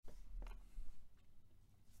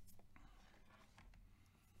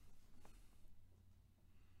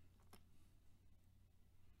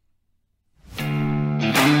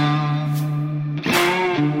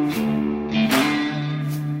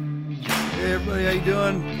everybody. How you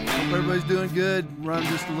doing? Hope everybody's doing good. Run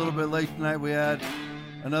just a little bit late tonight. We had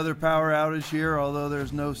another power outage here, although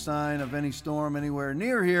there's no sign of any storm anywhere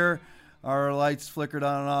near here. Our lights flickered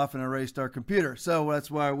on and off and erased our computer. So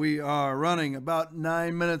that's why we are running about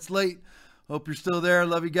 9 minutes late. Hope you're still there.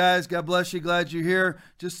 Love you guys. God bless you. Glad you're here.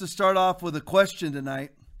 Just to start off with a question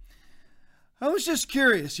tonight. I was just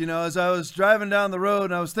curious, as I was driving down the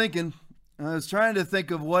road and I was trying to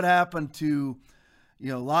think of what happened to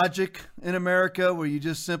logic in America, where you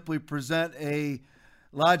just simply present a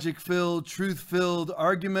logic-filled, truth-filled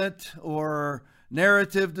argument or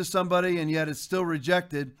narrative to somebody, and yet it's still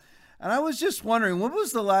rejected. And I was just wondering, when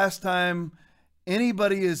was the last time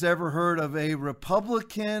anybody has ever heard of a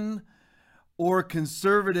Republican or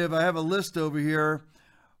conservative, I have a list over here,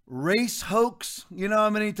 race hoax? You know how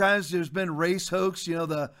many times there's been race hoax,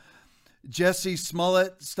 the Jesse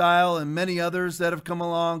Smollett style and many others that have come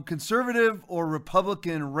along. Conservative or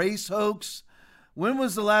Republican race hoax. When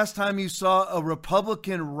was the last time you saw a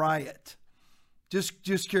Republican riot? Just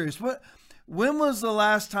curious. When was the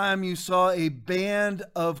last time you saw a band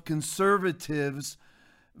of conservatives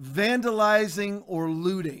vandalizing or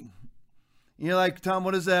looting? Like, Tom,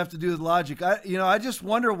 what does that have to do with logic? I just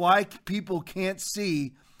wonder why people can't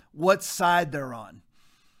see what side they're on.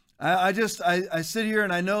 I sit here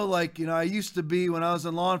and I know, I used to be, when I was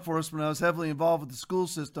in law enforcement, I was heavily involved with the school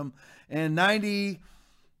system, and 95%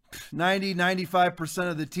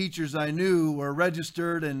 of the teachers I knew were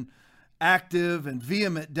registered and active and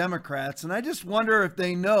vehement Democrats. And I just wonder if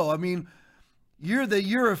they know. I mean,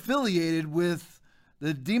 you're affiliated with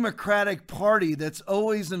the Democratic Party that's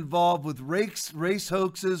always involved with race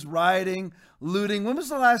hoaxes, rioting, looting. When was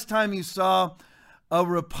the last time you saw a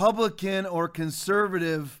Republican or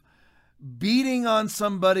conservative beating on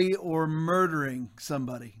somebody or murdering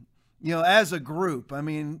somebody, as a group? I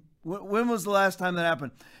mean, when was the last time that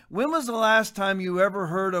happened? When was the last time you ever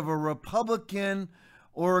heard of a Republican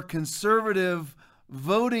or a conservative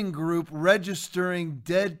voting group registering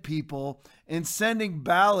dead people and sending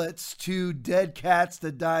ballots to dead cats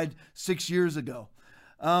that died 6 years ago?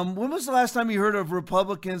 When was the last time you heard of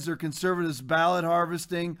Republicans or conservatives ballot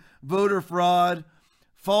harvesting, voter fraud,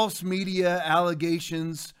 false media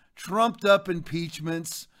allegations, trumped up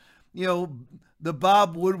impeachments, the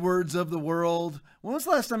Bob Woodwards of the world? When was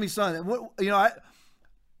the last time you saw that?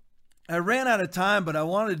 I ran out of time, but I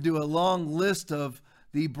wanted to do a long list of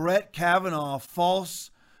the Brett Kavanaugh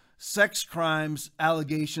false sex crimes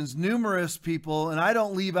allegations. Numerous people, and I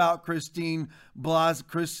don't leave out Christine Blasey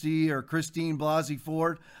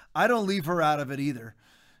Ford. I don't leave her out of it either.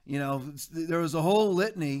 There was a whole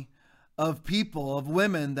litany of people, of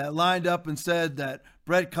women that lined up and said that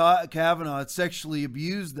Brett Kavanaugh had sexually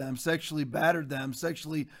abused them, sexually battered them,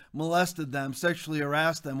 sexually molested them, sexually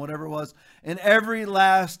harassed them, whatever it was. And every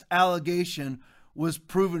last allegation was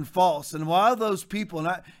proven false. And while those people,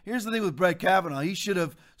 here's the thing with Brett Kavanaugh, he should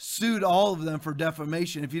have sued all of them for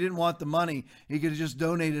defamation. If he didn't want the money, he could have just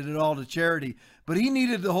donated it all to charity. But he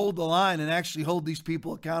needed to hold the line and actually hold these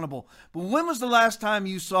people accountable. But when was the last time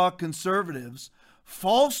you saw conservatives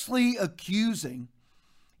falsely accusing,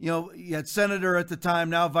 you had Senator at the time,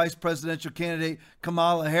 now vice presidential candidate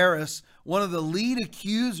Kamala Harris, one of the lead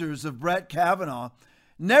accusers of Brett Kavanaugh,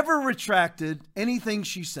 never retracted anything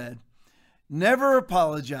she said, never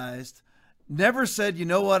apologized, never said, you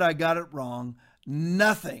know what, I got it wrong,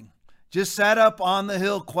 nothing. Just sat up on the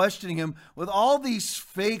Hill questioning him with all these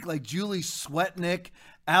fake, like Julie Swetnick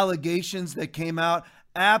allegations that came out,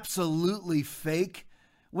 absolutely fake.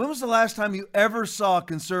 When was the last time you ever saw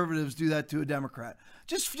conservatives do that to a Democrat?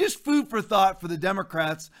 Just food for thought for the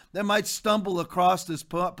Democrats that might stumble across this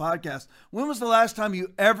podcast. When was the last time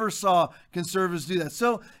you ever saw conservatives do that?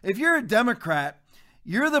 So if you're a Democrat,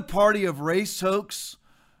 you're the party of race hoax,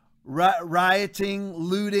 rioting,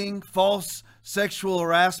 looting, false sexual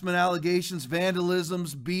harassment allegations,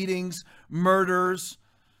 vandalisms, beatings, murders,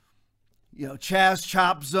 Chaz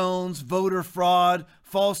chop zones, voter fraud,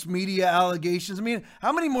 false media allegations. I mean,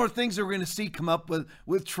 how many more things are we going to see come up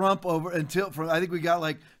with Trump I think we got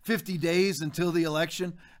like 50 days until the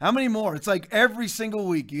election. How many more? It's like every single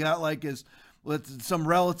week. You got some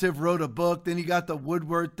relative wrote a book. Then you got the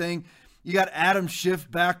Woodward thing. You got Adam Schiff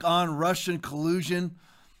back on Russian collusion.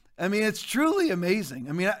 I mean, it's truly amazing.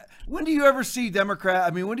 I mean, when do you ever see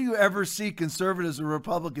when do you ever see conservatives or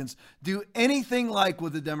Republicans do anything like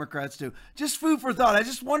what the Democrats do? Just food for thought. I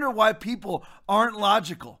just wonder why people aren't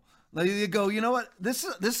logical. They go, you know what? This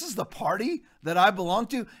is the party that I belong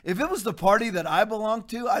to. If it was the party that I belong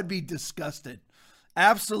to, I'd be disgusted.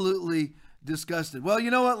 Absolutely disgusted. Well,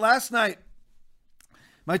 you know what? Last night,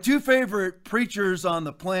 my two favorite preachers on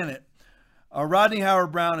the planet Rodney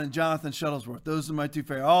Howard-Browne and Jonathan Shuttlesworth. Those are my two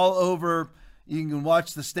favorites. All over. You can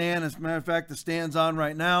watch The Stand. As a matter of fact, The Stand's on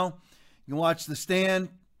right now. You can watch The Stand.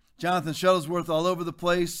 Jonathan Shuttlesworth all over the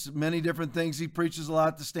place. Many different things. He preaches a lot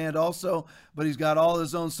at The Stand also, but he's got all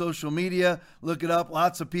his own social media. Look it up.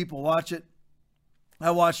 Lots of people watch it.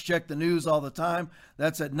 I watch Check the News all the time.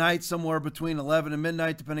 That's at night, somewhere between 11 and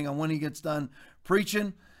midnight, depending on when he gets done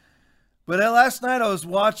preaching. But last night I was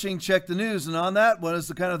watching Check the News, and on that one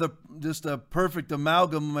is just a perfect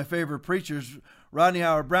amalgam of my favorite preachers. Rodney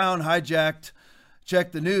Howard-Browne hijacked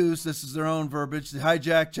Check the News. This is their own verbiage. They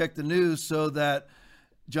hijacked Check the News so that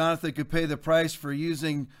Jonathan could pay the price for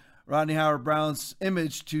using Rodney Howard-Browne's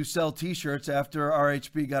image to sell T-shirts after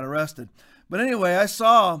RHB got arrested. But anyway, I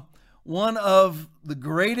saw one of the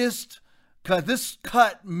greatest cut. This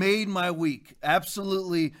cut made my week.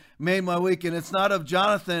 Absolutely made my week. And it's not of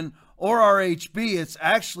Jonathan or RHB. It's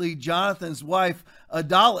actually Jonathan's wife,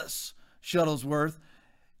 Adalis Shuttlesworth.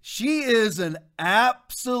 She is an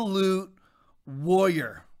absolute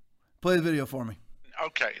warrior. Play the video for me.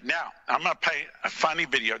 Okay, now I'm going to play a funny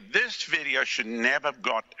video. This video should never have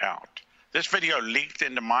got out. This video leaked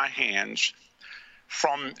into my hands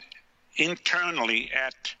from internally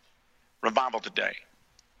at Revival Today.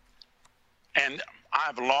 And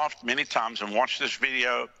I've laughed many times and watched this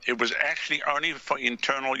video. It was actually only for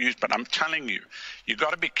internal use, but I'm telling you, you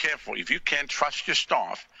got to be careful. If you can't trust your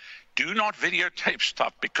staff, do not videotape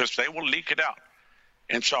stuff because they will leak it out.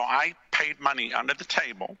 And so I paid money under the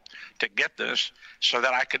table to get this so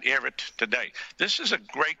that I could air it today. This is a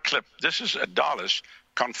great clip. This is Adalis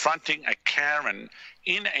confronting a Karen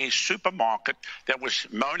in a supermarket that was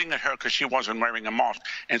moaning at her because she wasn't wearing a mask.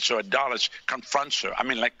 And so Adalis confronts her. I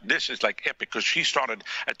mean, like, this is like epic because she started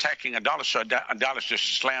attacking Adalis, so Adalis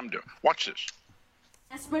just slammed her. Watch this.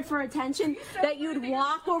 Desperate for attention that you'd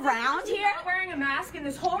walk around here wearing a mask in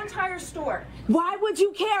this whole entire store. Why would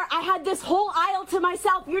you care? I had this whole aisle to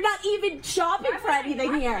myself. You're not even shopping for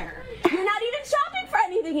anything here. You're not even shopping for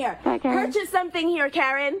anything here. Purchase something here,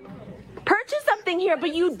 Karen. Purchase something here,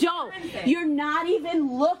 but you don't. You're not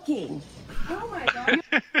even looking. Oh my God.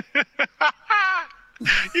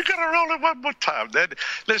 You gotta roll it one more time.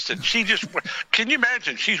 Listen, can you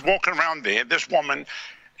imagine? She's walking around there, this woman.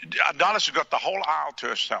 Adalis has got the whole aisle to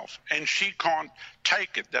herself, and she can't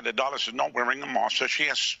take it that Adalis is not wearing a mask, so she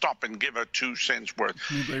has to stop and give her 2 cents worth.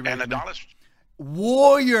 And Adalis...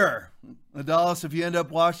 Warrior! Adalis, if you end up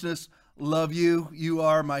watching this, love you. You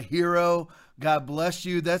are my hero. God bless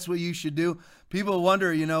you. That's what you should do. People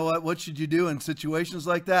wonder, you know what should you do in situations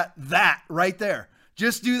like that? That right there.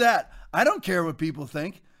 Just do that. I don't care what people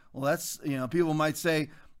think. Well, that's, people might say,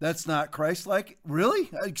 that's not Christ-like. Really?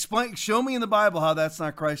 Show me in the Bible how that's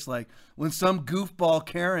not Christ-like. When some goofball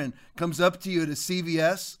Karen comes up to you at a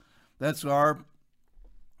CVS, that's our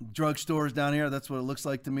drugstores down here. That's what it looks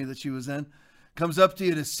like to me that she was in. Comes up to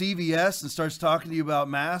you at a CVS and starts talking to you about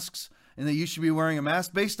masks and that you should be wearing a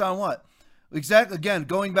mask. Based on what? Exactly. Again,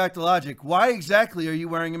 going back to logic. Why exactly are you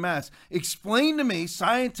wearing a mask? Explain to me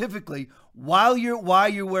scientifically why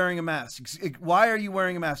you're wearing a mask. Why are you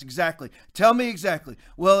wearing a mask? Exactly. Tell me exactly.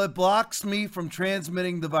 Well, it blocks me from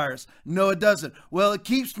transmitting the virus. No, it doesn't. Well, it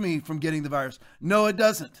keeps me from getting the virus. No, it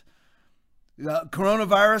doesn't.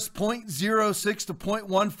 Coronavirus 0.06 to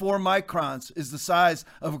 0.14 microns is the size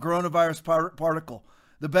of a coronavirus particle.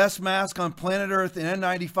 The best mask on planet Earth, an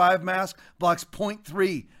N95 mask, blocks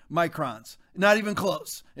 0.3 microns. Not even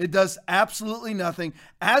close. It does absolutely nothing.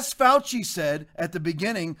 As Fauci said at the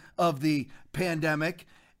beginning of the pandemic,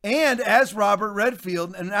 and as Robert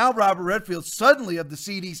Redfield, and now Robert Redfield suddenly of the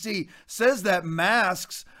CDC says that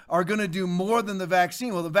masks are going to do more than the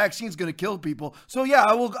vaccine. Well, the vaccine is going to kill people. So yeah,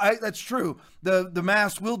 that's true. The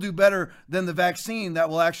mask will do better than the vaccine that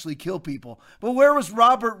will actually kill people. But where was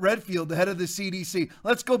Robert Redfield, the head of the CDC?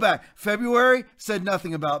 Let's go back. February said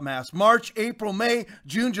nothing about masks. March, April, May,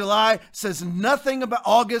 June, July says nothing about.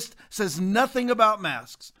 August says nothing about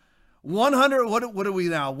masks. 100. What are we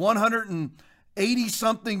now? 180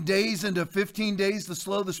 something days into 15 days to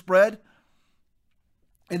slow the spread.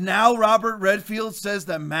 And now Robert Redfield says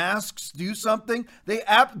that masks do something.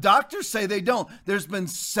 Doctors say they don't. There's been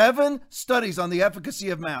 7 studies on the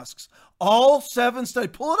efficacy of masks. All 7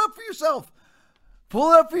 studies. Pull it up for yourself.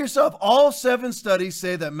 Pull it up for yourself. All 7 studies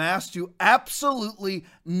say that masks do absolutely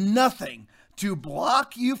nothing to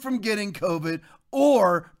block you from getting COVID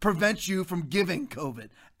or prevent you from giving COVID.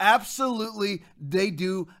 Absolutely, they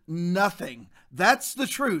do nothing. That's the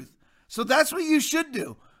truth. So that's what you should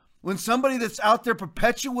do. When somebody that's out there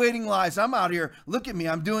perpetuating lies, I'm out here, look at me,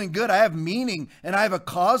 I'm doing good. I have meaning and I have a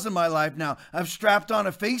cause in my life now. I've strapped on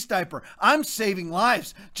a face diaper. I'm saving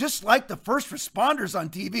lives, just like the first responders on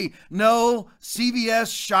TV. No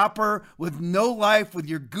CVS shopper with no life with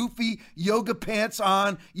your goofy yoga pants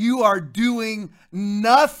on. You are doing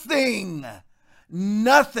nothing.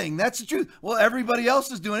 Nothing. That's the truth. Well, everybody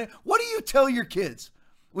else is doing it. What do you tell your kids?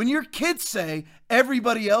 When your kids say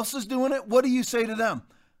everybody else is doing it, what do you say to them?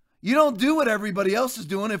 You don't do what everybody else is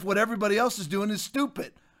doing if what everybody else is doing is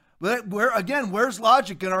stupid. But where's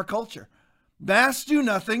logic in our culture? Masks do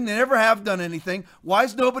nothing. They never have done anything. Why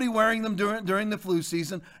is nobody wearing them during the flu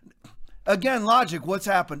season? Again, logic. What's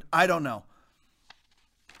happened? I don't know.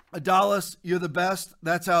 Adalis, you're the best.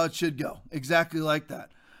 That's how it should go. Exactly like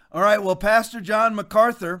that. All right, well, Pastor John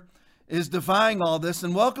MacArthur is defying all this,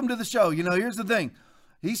 and welcome to the show. You know, here's the thing.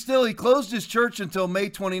 He closed his church until May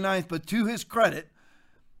 29th, but to his credit,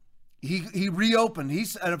 he reopened.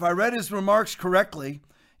 And if I read his remarks correctly,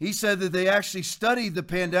 he said that they actually studied the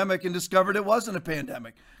pandemic and discovered it wasn't a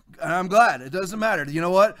pandemic. And I'm glad. It doesn't matter. You know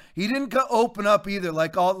what? He didn't open up either.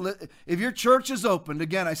 If your church is opened,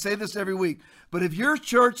 again, I say this every week, but if your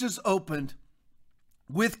church is opened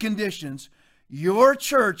with conditions, your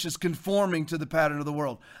church is conforming to the pattern of the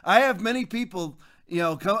world. I have many people,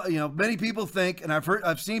 many people think, and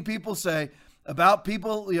I've seen people say about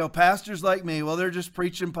people, pastors like me, well, they're just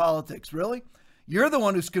preaching politics. Really? You're the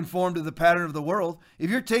one who's conformed to the pattern of the world. If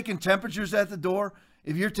you're taking temperatures at the door,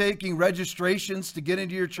 if you're taking registrations to get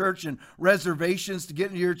into your church and reservations to get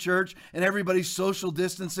into your church, and everybody's social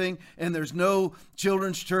distancing and there's no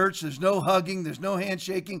children's church, there's no hugging, there's no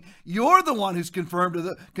handshaking, you're the one who's conformed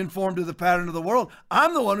to the pattern of the world.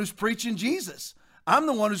 I'm the one who's preaching Jesus. I'm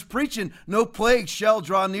the one who's preaching no plague shall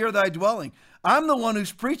draw near thy dwelling. I'm the one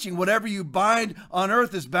who's preaching whatever you bind on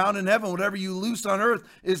earth is bound in heaven. Whatever you loose on earth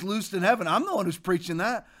is loosed in heaven. I'm the one who's preaching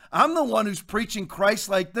that. I'm the one who's preaching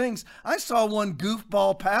Christ-like things. I saw one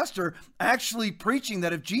goofball pastor actually preaching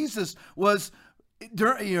that if Jesus was,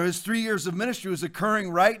 his 3 years of ministry was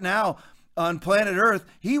occurring right now on planet earth,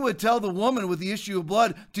 he would tell the woman with the issue of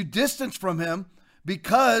blood to distance from him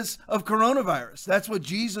because of coronavirus. That's what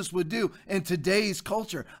Jesus would do in today's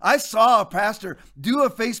culture. I saw a pastor do a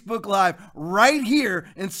Facebook Live right here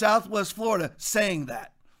in Southwest Florida saying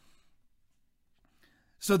that.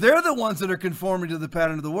 So they're the ones that are conforming to the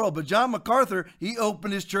pattern of the world. But John MacArthur, he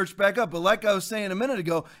opened his church back up. But like I was saying a minute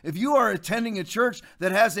ago, if you are attending a church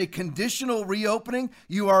that has a conditional reopening,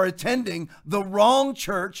 you are attending the wrong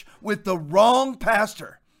church with the wrong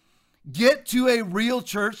pastor. Get to a real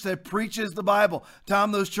church that preaches the Bible.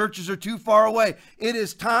 Tom, those churches are too far away. It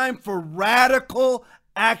is time for radical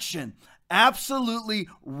action. Absolutely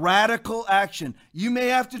radical action. You may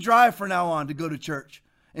have to drive from now on to go to church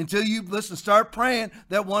until you start praying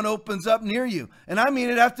that one opens up near you. And I mean,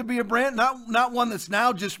 it'd have to be a brand, not one that's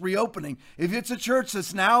now just reopening. If it's a church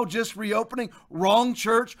that's now just reopening, wrong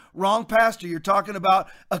church, wrong pastor. You're talking about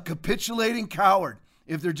a capitulating coward.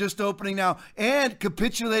 If they're just opening now, and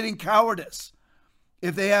capitulating cowardice,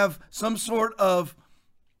 if they have some sort of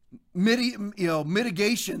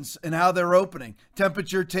mitigations in how they're opening,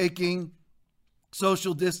 temperature taking,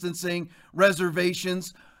 social distancing,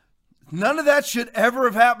 reservations, none of that should ever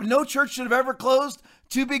have happened. No church should have ever closed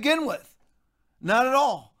to begin with, not at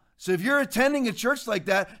all. So if you're attending a church like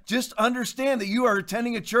that, just understand that you are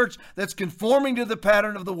attending a church that's conforming to the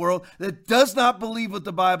pattern of the world, that does not believe what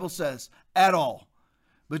the Bible says at all.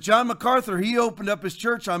 But John MacArthur, he opened up his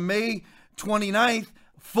church on May 29th,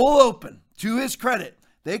 full open, to his credit.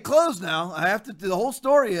 They closed now. The whole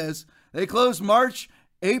story is they closed March,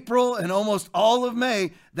 April, and almost all of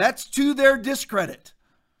May. That's to their discredit.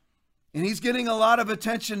 And he's getting a lot of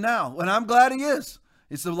attention now. And I'm glad he is.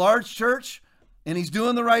 It's a large church, and he's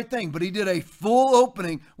doing the right thing. But he did a full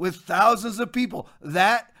opening with thousands of people.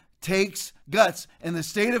 That takes guts. In the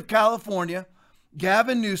state of California,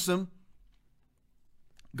 Gavin Newsom,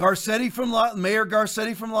 Mayor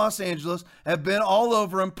Garcetti from Los Angeles have been all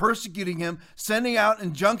over him, persecuting him, sending out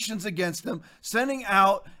injunctions against him, sending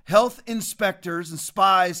out health inspectors and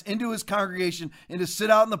spies into his congregation and to sit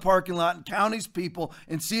out in the parking lot and count his people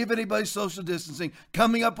and see if anybody's social distancing,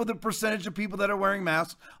 coming up with a percentage of people that are wearing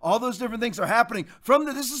masks. All those different things are happening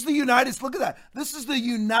this is the United States. Look at that. This is the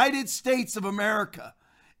United States of America.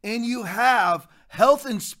 And you have health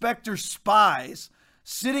inspector spies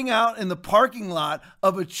sitting out in the parking lot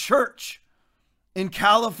of a church in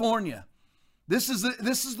California. This is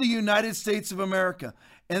the United States of America.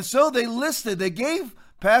 And so they gave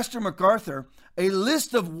Pastor MacArthur a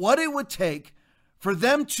list of what it would take for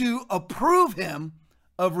them to approve him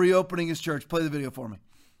of reopening his church. Play the video for me.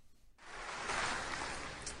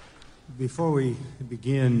 Before we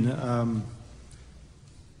begin,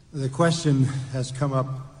 the question has come up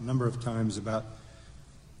a number of times about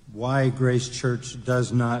why Grace Church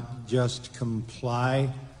does not just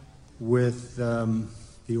comply with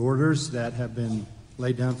the orders that have been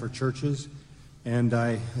laid down for churches. And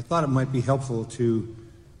I thought it might be helpful to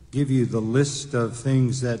give you the list of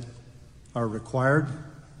things that are required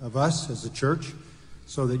of us as a church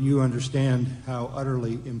so that you understand how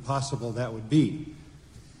utterly impossible that would be.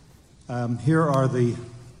 Here are the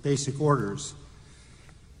basic orders.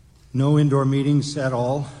 No indoor meetings at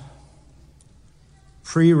all.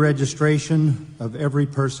 Pre-registration of every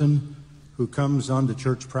person who comes onto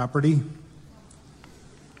church property.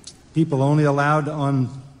 People only allowed on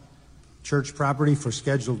church property for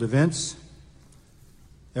scheduled events.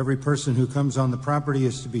 Every person who comes on the property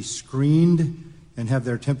is to be screened and have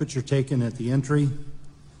their temperature taken at the entry.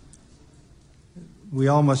 We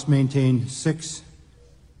all must maintain 6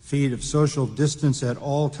 feet of social distance at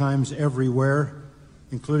all times everywhere,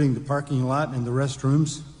 including the parking lot and the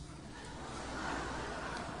restrooms.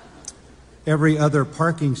 Every other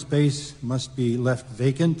parking space must be left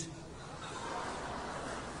vacant.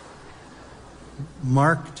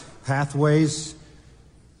 Marked pathways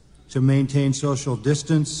to maintain social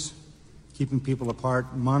distance, keeping people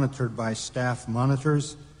apart, monitored by staff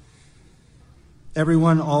monitors.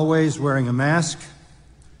 Everyone always wearing a mask.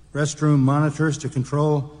 Restroom monitors to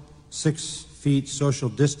control 6 feet social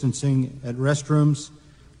distancing at restrooms.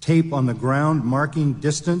 Tape on the ground marking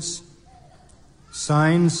distance.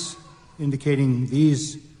 Signs indicating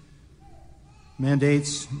these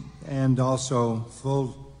mandates, and also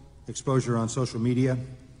full exposure on social media.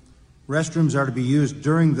 Restrooms are to be used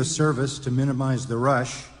during the service to minimize the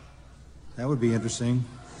rush. That would be interesting.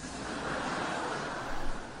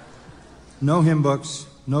 No hymn books,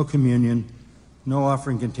 no communion, no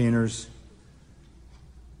offering containers,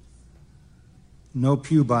 no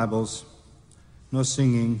pew Bibles, no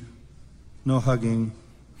singing, no hugging,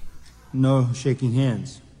 no shaking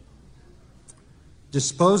hands.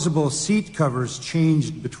 Disposable seat covers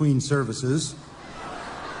changed between services.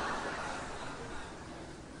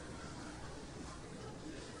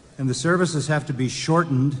 And the services have to be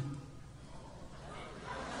shortened.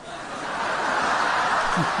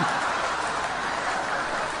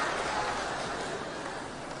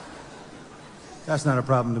 That's not a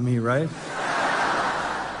problem to me, right?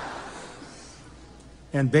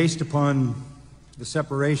 And based upon the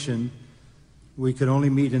separation, we could only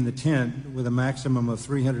meet in the tent with a maximum of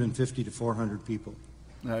 350 to 400 people.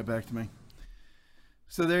 All right, back to me.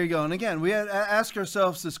 So there you go. And again, we had to ask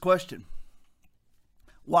ourselves this question.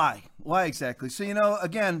 Why? Why exactly? So,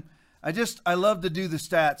 again, I love to do the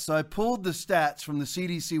stats. So I pulled the stats from the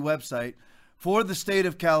CDC website for the state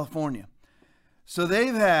of California. So they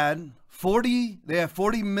have 40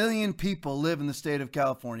 million people live in the state of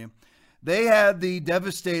California. They had the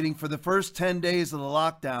devastating, for the first 10 days of the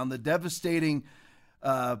lockdown, the devastating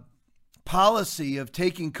policy of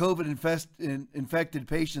taking COVID-infected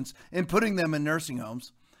patients and putting them in nursing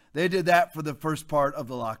homes. They did that for the first part of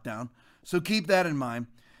the lockdown. So keep that in mind.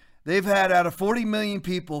 They've had, out of 40 million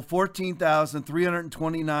people,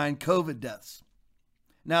 14,329 COVID deaths.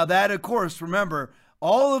 Now that, of course, remember,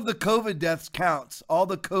 all of the COVID deaths counts, all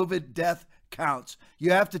the COVID death counts,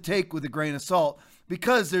 you have to take with a grain of salt,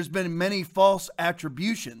 because there's been many false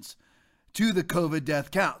attributions to the COVID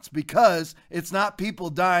death counts, because it's not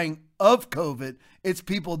people dying of COVID, it's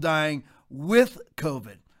people dying with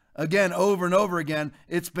COVID. Again, over and over again,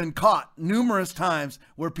 it's been caught numerous times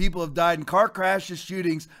where people have died in car crashes,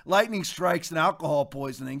 shootings, lightning strikes, and alcohol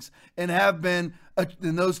poisonings, and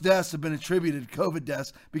those deaths have been attributed to COVID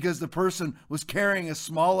deaths because the person was carrying a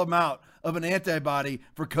small amount of an antibody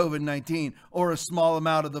for COVID-19 or a small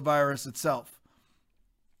amount of the virus itself.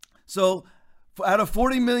 So out of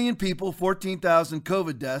 40 million people, 14,000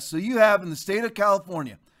 COVID deaths. So you have in the state of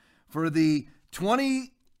California, for the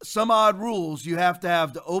 20 some odd rules you have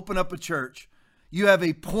to open up a church, you have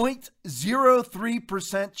a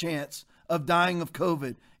 0.03% chance of dying of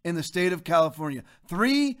COVID in the state of California.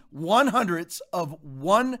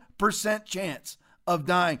 0.03% chance of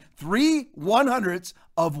dying.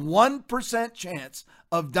 0.03% chance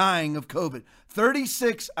of dying of COVID.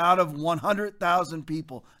 36 out of 100,000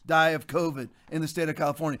 people die of COVID in the state of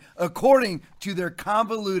California, according to their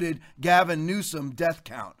convoluted Gavin Newsom death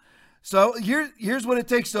count. So here's what it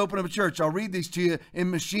takes to open up a church. I'll read these to you in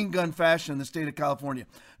machine gun fashion in the state of California.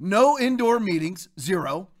 No indoor meetings,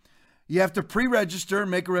 0. You have to pre-register and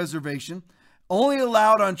make a reservation. Only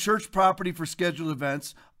allowed on church property for scheduled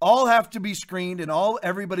events. All have to be screened, and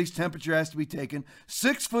everybody's temperature has to be taken.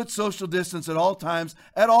 6 foot social distance at all times,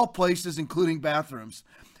 at all places, including bathrooms.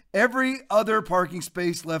 Every other parking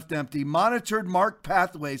space left empty. Monitored marked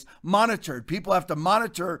pathways. Monitored. People have to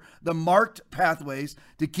monitor the marked pathways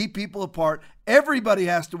to keep people apart. Everybody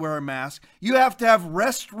has to wear a mask. You have to have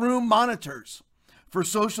restroom monitors for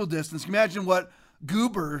social distance. Imagine what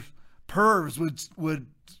goober pervs would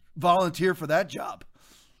volunteer for that job.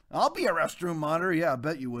 I'll be a restroom monitor. Yeah, I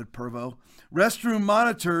bet you would, pervo. Restroom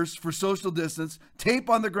monitors for social distance. Tape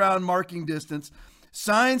on the ground marking distance.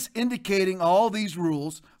 Signs indicating all these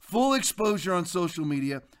rules. Full exposure on social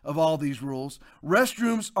media of all these rules.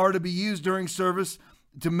 Restrooms are to be used during service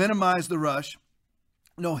to minimize the rush.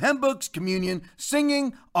 No hymn books, communion,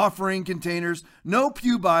 singing, offering containers, no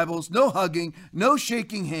pew Bibles, no hugging, no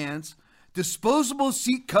shaking hands. Disposable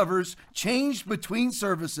seat covers changed between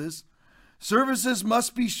services. Services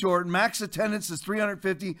must be short. Max attendance is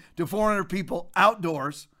 350 to 400 people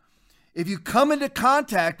outdoors. If you come into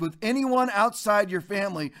contact with anyone outside your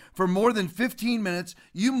family for more than 15 minutes,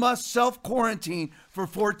 you must self-quarantine for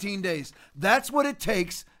 14 days. That's what it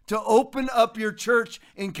takes to open up your church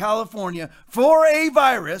in California for a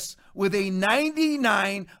virus with a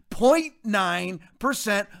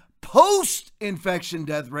 99.9% post-infection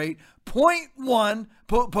death rate, 0.1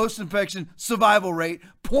 post-infection survival rate,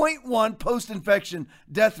 0.1 post-infection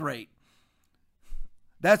death rate.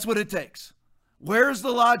 That's what it takes. Where's the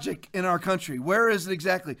logic in our country? Where is it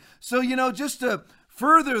exactly? So, just to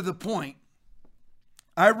further the point,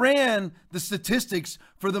 I ran the statistics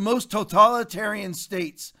for the most totalitarian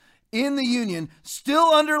states in the union still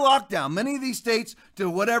under lockdown. Many of these states, to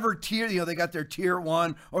whatever tier, they got their tier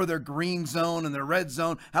 1 or their green zone and their red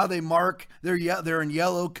zone, how they mark, they're in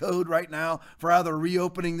yellow code right now for how they're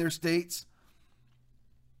reopening their states.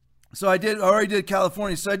 So I already did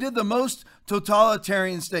California. So I did the most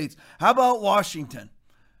totalitarian states. How about Washington?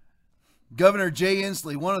 Governor Jay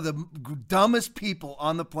Inslee, one of the dumbest people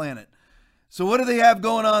on the planet. So what do they have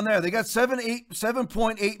going on there? They got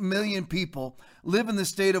 7.8 million people live in the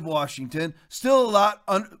state of Washington. Still a lot,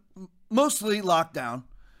 mostly locked down.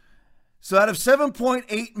 So out of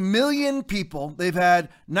 7.8 million people, they've had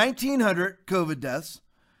 1,900 COVID deaths.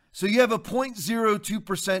 So you have a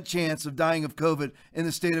 0.02% chance of dying of COVID in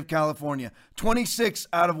the state of California. 26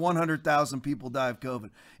 out of 100,000 people die of COVID.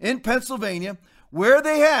 In Pennsylvania, where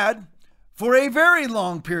they had, for a very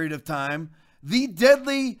long period of time, the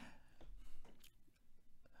deadly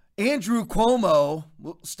Andrew Cuomo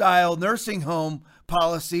style nursing home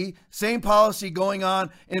policy, same policy going on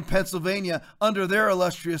in Pennsylvania under their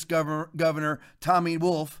illustrious governor, Tommy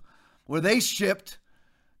Wolf, where they shipped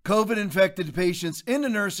COVID-infected patients into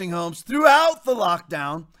nursing homes throughout the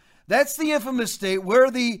lockdown. That's the infamous state where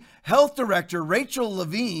the health director, Rachel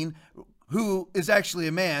Levine, who is actually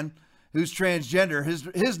a man who's transgender,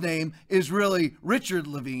 his name is really Richard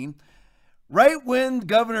Levine, right when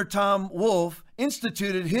Governor Tom Wolf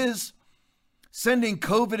instituted his sending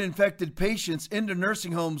COVID-infected patients into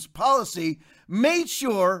nursing homes policy, made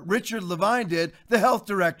sure, Richard Levine did, the health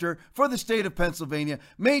director for the state of Pennsylvania,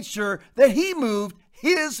 made sure that he moved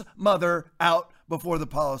his mother out before the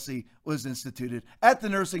policy was instituted at the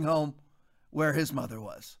nursing home where his mother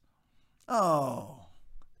was. Oh,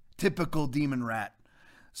 typical demon rat.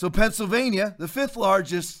 So Pennsylvania, the 5th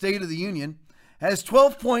largest state of the union, has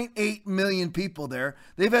 12.8 million people there.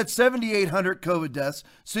 They've had 7,800 COVID deaths.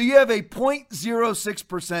 So you have a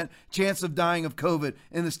 0.06% chance of dying of COVID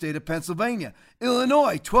in the state of Pennsylvania.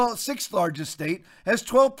 Illinois, 6th largest state, has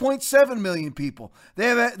 12.7 million people.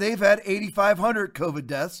 They've had 8,500 COVID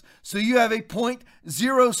deaths. So you have a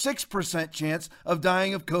 0.06% chance of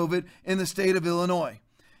dying of COVID in the state of Illinois.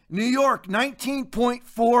 New York,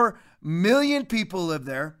 19.4 million people live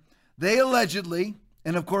there. They allegedly,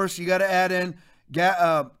 and of course you got to add in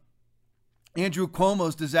Andrew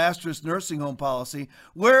Cuomo's disastrous nursing home policy,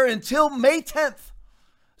 where until May 10th,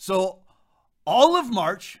 so all of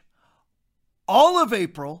March, all of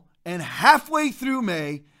April, and halfway through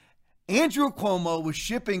May, Andrew Cuomo was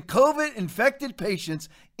shipping COVID-infected patients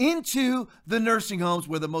into the nursing homes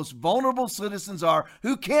where the most vulnerable citizens are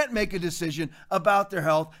who can't make a decision about their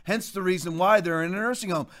health, hence the reason why they're in a nursing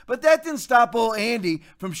home. But that didn't stop old Andy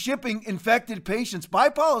from shipping infected patients by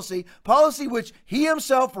policy which he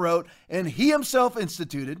himself wrote and he himself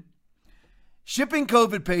instituted, shipping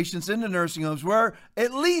COVID patients into nursing homes where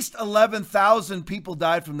at least 11,000 people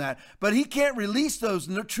died from that. But he can't release those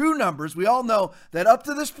true numbers. We all know that up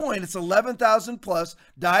to this point, it's 11,000 plus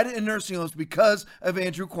died in nursing homes because of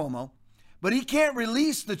Andrew Cuomo. But he can't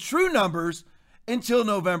release the true numbers until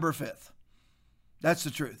November 5th. That's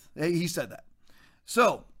the truth. He said that.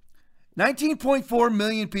 So 19.4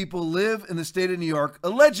 million people live in the state of New York.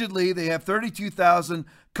 Allegedly, they have 32,000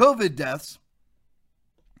 COVID deaths.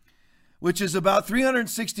 which is about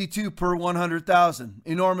 362 per 100,000.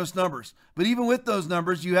 Enormous numbers. But even with those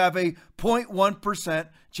numbers, you have a 0.1%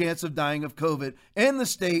 chance of dying of COVID in the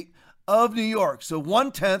state of New York. So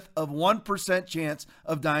 0.1% chance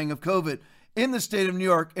of dying of COVID in the state of New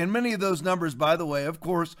York. And many of those numbers, by the way, of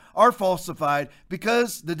course, are falsified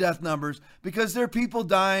because the death numbers, because there are people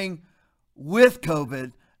dying with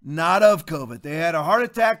COVID, not of COVID. They had a heart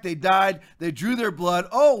attack, they died, they drew their blood.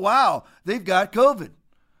 Oh, wow, they've got COVID.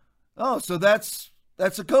 Oh, so that's a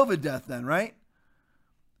COVID death then, right?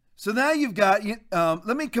 So now you've got,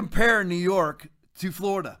 let me compare New York to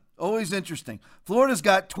Florida. Always interesting. Florida's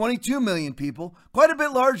got 22 million people, quite a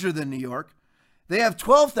bit larger than New York. They have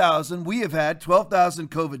 12,000. We have had 12,000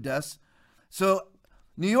 COVID deaths. So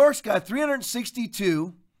New York's got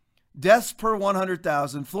 362 deaths per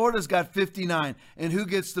 100,000. Florida's got 59. And who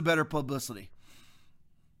gets the better publicity?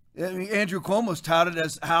 I mean, Andrew Cuomo's touted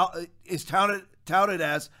as how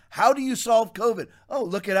do you solve COVID? Oh,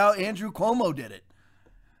 look at how Andrew Cuomo did it.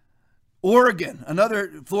 Oregon,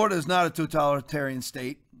 Florida is not a totalitarian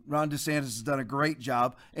state. Ron DeSantis has done a great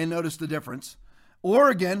job, and notice the difference.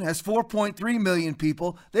 Oregon has 4.3 million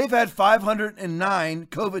people. They've had 509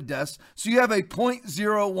 COVID deaths. So you have a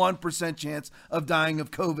 0.01% chance of dying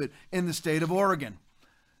of COVID in the state of Oregon.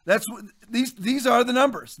 That's what these are the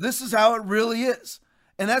numbers. This is how it really is.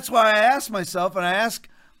 And that's why I ask myself, and I ask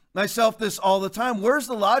myself this all the time, where's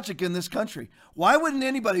the logic in this country? Why wouldn't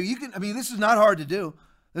anybody, this is not hard to do.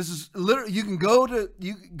 This is literally, you can go to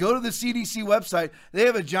the CDC website. They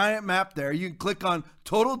have a giant map there. You can click on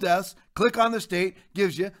total deaths, click on the state,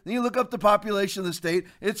 gives you. Then you look up the population of the state.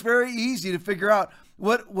 It's very easy to figure out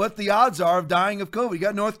what the odds are of dying of COVID. You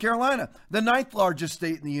got North Carolina, the 9th largest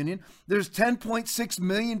state in the union. There's 10.6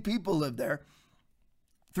 million people live there.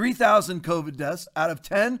 3,000 COVID deaths out of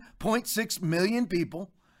 10.6 million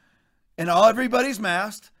people. And everybody's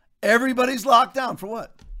masked. Everybody's locked down for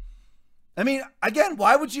what? I mean, again,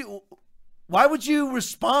 why would you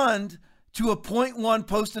respond to a 0.1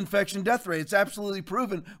 post-infection death rate? It's absolutely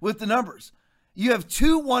proven with the numbers. You have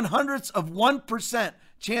 0.02%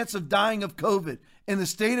 chance of dying of COVID in the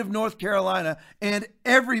state of North Carolina, and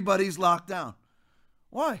everybody's locked down.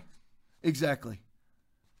 Why? Exactly.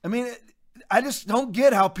 I mean, I just don't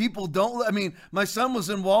get how people don't. I mean, my son was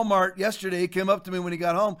in Walmart yesterday. He came up to me when he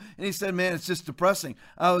got home and he said, man, it's just depressing.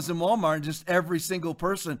 I was in Walmart and just every single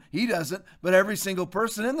person, he doesn't, but every single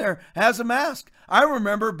person in there has a mask. I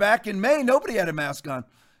remember back in May, nobody had a mask on.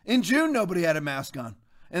 In June, nobody had a mask on.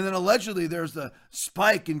 And then allegedly there's the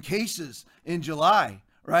spike in cases in July,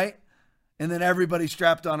 right? And then everybody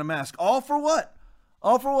strapped on a mask. All for what?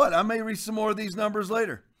 All for what? I may read some more of these numbers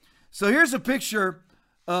later. So here's a picture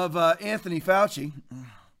of Anthony Fauci.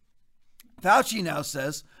 Fauci now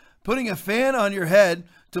says putting a fan on your head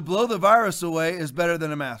to blow the virus away is better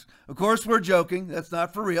than a mask. Of course, we're joking. That's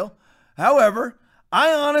not for real. However,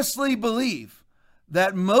 I honestly believe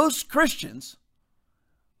that most Christians,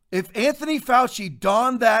 if Anthony Fauci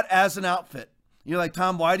donned that as an outfit, you're like,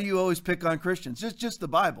 Tom, why do you always pick on Christians? It's just the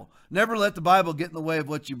Bible. Never let the Bible get in the way of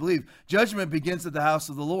what you believe. Judgment begins at the house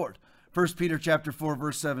of the Lord. 1 Peter chapter 4,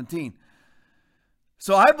 verse 17.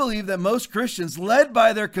 So I believe that most Christians, led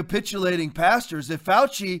by their capitulating pastors, if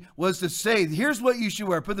Fauci was to say, here's what you should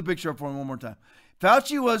wear. Put the picture up for me one more time.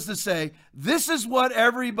 Fauci was to say, this is what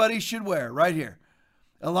everybody should wear right here.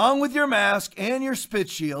 Along with your mask and your spit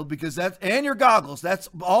shield, and your goggles. That's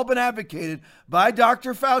all been advocated by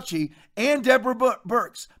Dr. Fauci and Deborah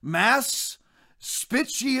Birx. Masks, spit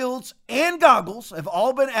shields, and goggles have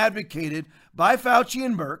all been advocated by Fauci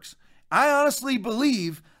and Birx. I honestly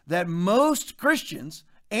believe that most Christians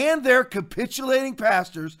and their capitulating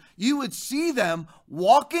pastors, you would see them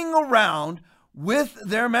walking around with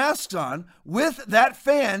their masks on, with that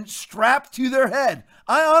fan strapped to their head.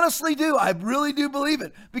 I honestly do. I really do believe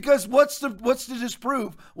it. Because what's to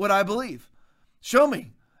disprove what I believe? Show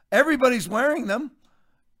me. Everybody's wearing them.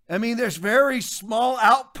 I mean, there's very small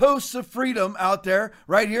outposts of freedom out there.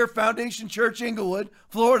 Right here, Foundation Church, Inglewood,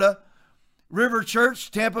 Florida. River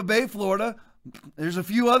Church, Tampa Bay, Florida. There's a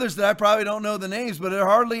few others that I probably don't know the names, but they're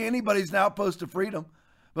hardly anybody's an outpost of freedom.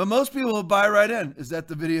 But most people will buy right in. Is that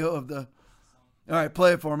the video of the... All right,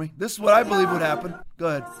 play it for me. This is what I believe would happen. Go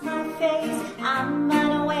ahead. My face, I'm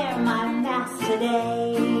gonna wear my mask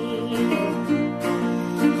today.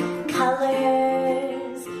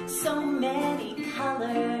 Colors, so many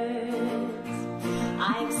colors.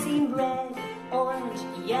 I've seen red, orange,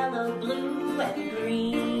 yellow, blue, and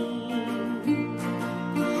green.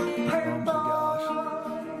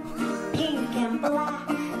 Purple, pink, and black.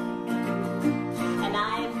 And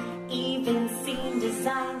I've even seen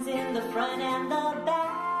designs in the front and the back.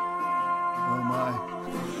 Oh my.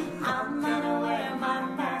 I'm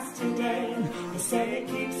say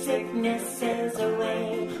they keep sicknesses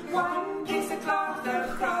away. One piece of cloth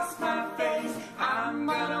across my face, I'm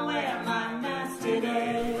gonna wear my mask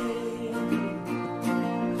today.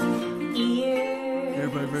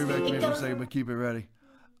 Everybody bring back to me for a second, but keep it ready.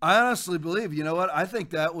 I honestly believe, you know what? I think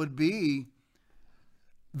that would be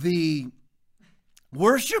the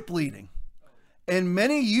worship leading. And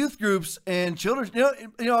many youth groups and children, you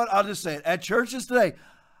know what? I'll just say it. At churches today,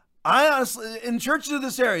 I honestly, in churches of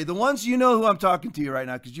this area, the ones you know who I'm talking to you right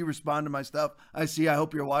now, because you respond to my stuff. I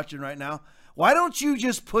hope you're watching right now. Why don't you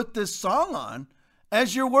just put this song on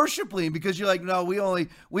as your worship leading? Because you're like, no, we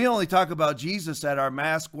only talk about Jesus at our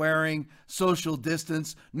mask wearing, social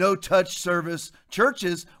distance, no touch service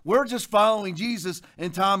churches. We're just following Jesus.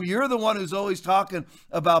 And Tom, you're the one who's always talking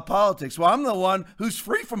about politics. Well, I'm the one who's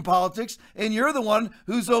free from politics, and you're the one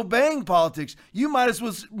who's obeying politics. You might as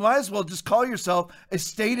well just call yourself a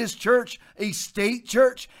statist church, a state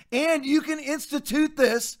church, and you can institute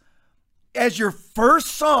this as your first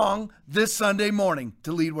song this Sunday morning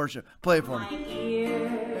to lead worship. Play it for me.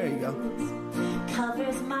 There you go.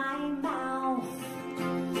 Covers my mouth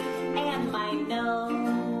and my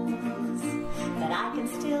nose, but I can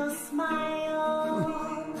still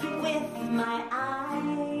smile with my eyes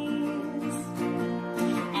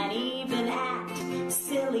and even act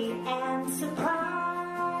silly and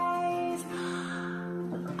surprised.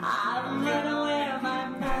 I'm gonna wear my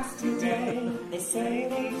mask today. They say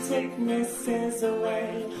they sicknesses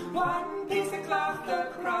away. One piece of cloth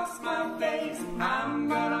across my face, I'm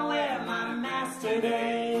gonna wear my mask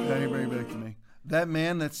today. Now you bring it back to me. That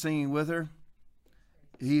man that's singing with her,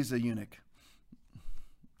 he's a eunuch.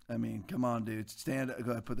 I mean, come on, dude. Stand up.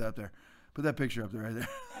 Go ahead, put that up there. Put that picture up there right there.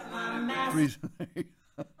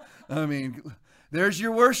 I mean, there's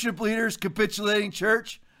your worship leaders, capitulating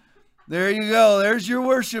church. There you go. There's your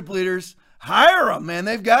worship leaders. Hire them, man.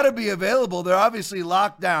 They've got to be available. They're obviously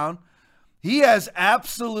locked down. He's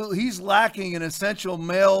lacking an essential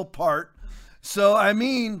male part. So, I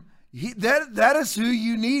mean, that is who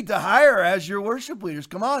you need to hire as your worship leaders.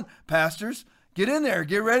 Come on, pastors, get in there.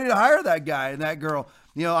 Get ready to hire that guy and that girl.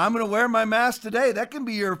 You know, I'm going to wear my mask today. That can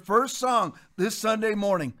be your first song this Sunday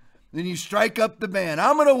morning. Then you strike up the band.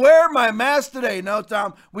 I'm going to wear my mask today. No,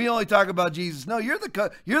 Tom, we only talk about Jesus. No, you're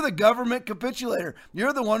the government capitulator.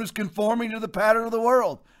 You're the one who's conforming to the pattern of the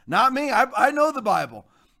world. Not me. I know the Bible.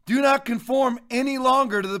 Do not conform any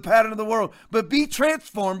longer to the pattern of the world, but be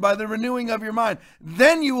transformed by the renewing of your mind.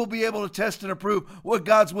 Then you will be able to test and approve what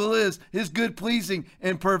God's will is, his good, pleasing,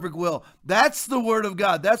 and perfect will. That's the word of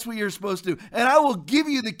God. That's what you're supposed to do. And I will give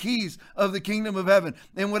you the keys of the kingdom of heaven.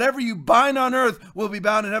 And whatever you bind on earth will be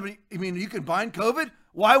bound in heaven. I mean, you can bind COVID.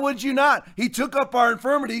 Why would you not? He took up our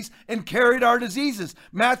infirmities and carried our diseases.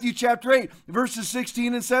 Matthew chapter 8, verses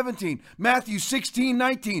 16 and 17. Matthew 16,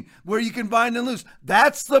 19, where you can bind and loose.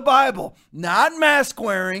 That's the Bible. Not mask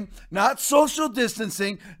wearing, not social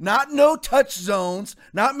distancing, not no touch zones,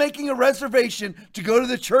 not making a reservation to go to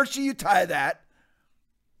the church that you tithe at.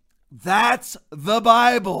 That's the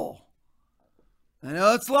Bible. I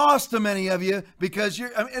know it's lost to many of you because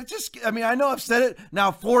I know I've said it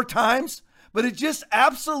now 4 times. But it just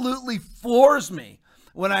absolutely floors me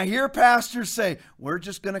when I hear pastors say, we're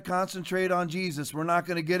just going to concentrate on Jesus. We're not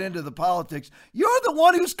going to get into the politics. You're the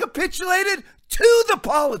one who's capitulated to the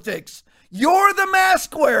politics. You're the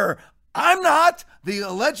mask wearer. I'm not the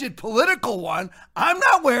alleged political one. I'm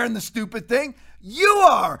not wearing the stupid thing. You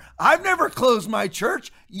are. I've never closed my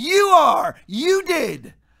church. You are. You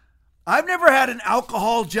did. I've never had an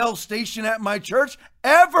alcohol gel station at my church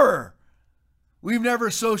ever. We've never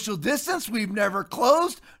social distanced. We've never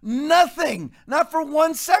closed. Nothing. Not for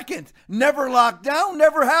 1 second. Never locked down.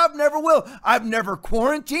 Never have. Never will. I've never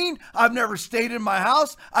quarantined. I've never stayed in my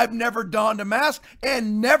house. I've never donned a mask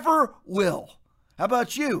and never will. How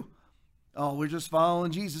about you? Oh, we're just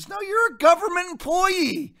following Jesus. No, you're a government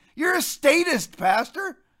employee. You're a statist,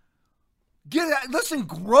 pastor. Listen,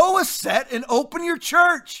 grow a set and open your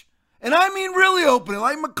church. And I mean really open it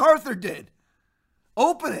like MacArthur did.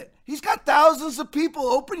 Open it. He's got thousands of people.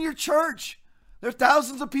 Open your church. There's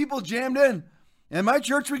thousands of people jammed in. In my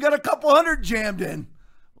church, we got a couple hundred jammed in.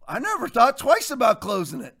 I never thought twice about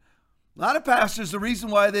closing it. A lot of pastors, the reason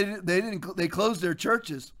why they closed their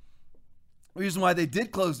churches, the reason why they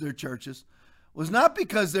did close their churches was not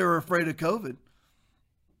because they were afraid of COVID.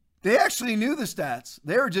 They actually knew the stats.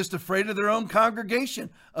 They were just afraid of their own congregation,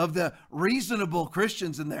 of the reasonable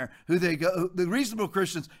Christians in there. The reasonable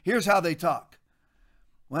Christians, here's how they talk.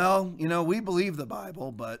 Well, we believe the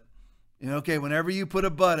Bible, but, okay, whenever you put a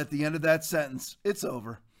but at the end of that sentence, it's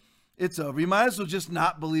over. It's over. You might as well just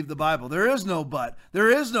not believe the Bible. There is no but. There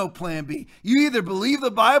is no plan B. You either believe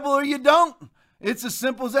the Bible or you don't. It's as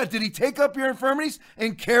simple as that. Did he take up your infirmities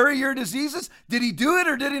and carry your diseases? Did he do it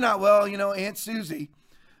or did he not? Well, Aunt Susie,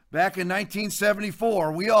 back in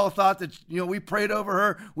 1974, we all thought that, we prayed over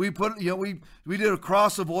her. We put, we did a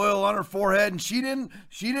cross of oil on her forehead, and she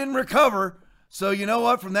didn't recover. So you know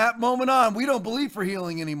what? From that moment on, we don't believe for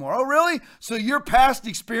healing anymore. Oh, really? So your past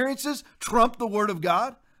experiences trump the word of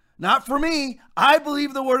God? Not for me. I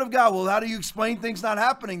believe the word of God. Well, how do you explain things not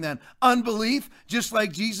happening then? Unbelief, just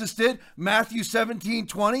like Jesus did. Matthew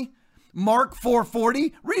 17:20, Mark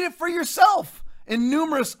 4:40. Read it for yourself. In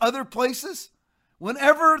numerous other places.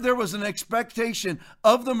 Whenever there was an expectation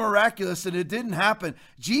of the miraculous and it didn't happen,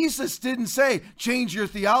 Jesus didn't say, change your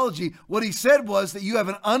theology. What he said was that you have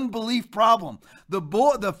an unbelief problem. The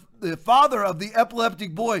father of the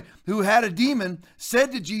epileptic boy who had a demon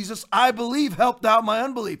said to Jesus, I believe, help thou my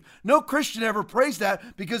unbelief. No Christian ever prays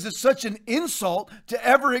that because it's such an insult to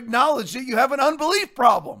ever acknowledge that you have an unbelief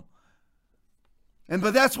problem.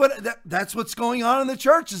 But that's what's going on in the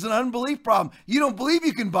church, is an unbelief problem. You don't believe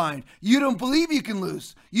you can bind. You don't believe you can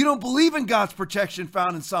loose. You don't believe in God's protection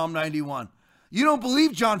found in Psalm 91. You don't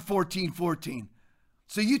believe John 14:14.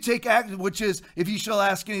 So you take action, which is, if you shall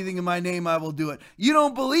ask anything in my name, I will do it. You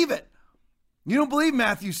don't believe it. You don't believe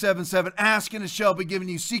Matthew 7:7, ask and it shall be given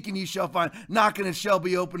you, seek and you shall find, knock and it shall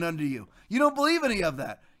be opened unto you. You don't believe any of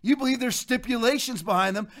that. You believe there's stipulations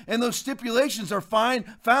behind them, and those stipulations are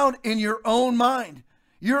found in your own mind.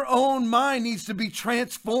 Your own mind needs to be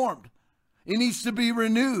transformed. It needs to be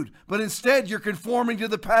renewed. But instead, you're conforming to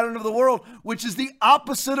the pattern of the world, which is the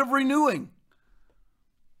opposite of renewing.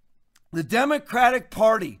 The Democratic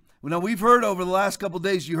Party. Now, we've heard over the last couple of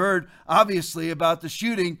days, you heard, obviously, about the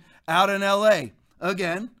shooting out in L.A.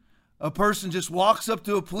 Again, a person just walks up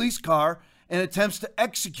to a police car and attempts to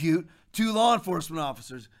execute 2 law enforcement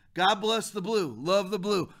officers. God bless the blue. Love the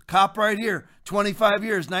blue. Cop right here. 25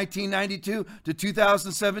 years, 1992 to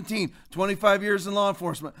 2017. 25 years in law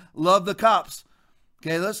enforcement. Love the cops.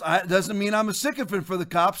 Okay, it doesn't mean I'm a sycophant for the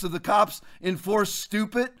cops. If the cops enforce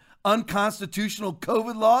stupid, unconstitutional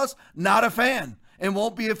COVID laws, not a fan. And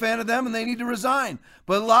won't be a fan of them, and they need to resign.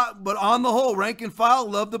 But on the whole, rank and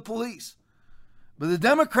file, love the police. But the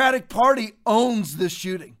Democratic Party owns this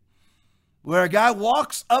shooting, where a guy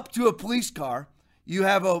walks up to a police car. You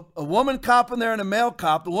have a woman cop in there and a male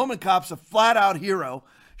cop. The woman cop's a flat-out hero.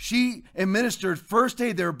 She administered first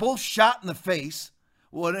aid. They were both shot in the face,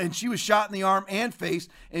 and she was shot in the arm and face,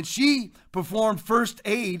 and she performed first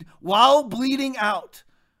aid while bleeding out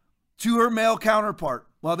to her male counterpart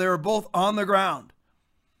while they were both on the ground.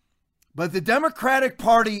 But the Democratic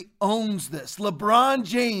Party owns this. LeBron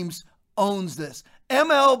James owns this.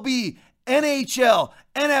 MLB, NHL,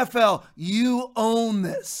 NFL, you own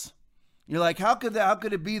this. You're like, how could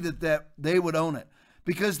it be that they would own it?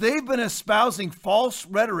 Because they've been espousing false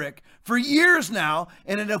rhetoric for years now,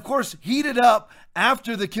 and it, of course, heated up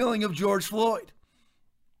after the killing of George Floyd.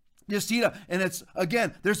 Just heat up. And it's,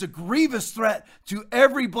 again, there's a grievous threat to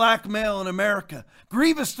every black male in America.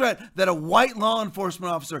 Grievous threat that a white law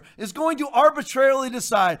enforcement officer is going to arbitrarily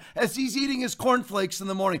decide as he's eating his cornflakes in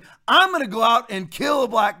the morning, I'm going to go out and kill a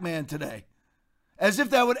black man today. As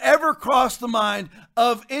if that would ever cross the mind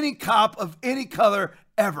of any cop of any color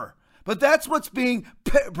ever. But that's what's being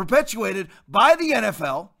perpetuated by the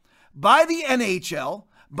NFL, by the NHL,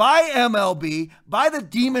 by MLB, by the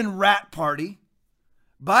Demon Rat Party,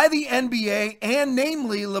 by the NBA, and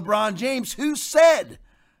namely LeBron James, who said,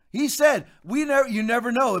 you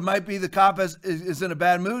never know. It might be the cop is in a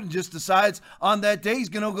bad mood and just decides on that day he's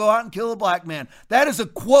going to go out and kill a black man. That is a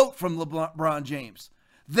quote from LeBron James.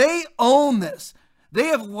 They own this. They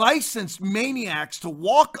have licensed maniacs to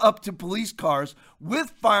walk up to police cars with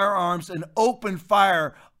firearms and open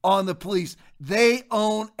fire on the police. They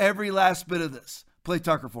own every last bit of this. Play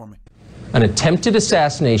Tucker for me. An attempted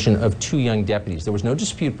assassination of 2 young deputies. There was no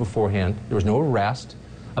dispute beforehand. There was no arrest.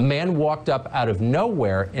 A man walked up out of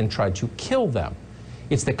nowhere and tried to kill them.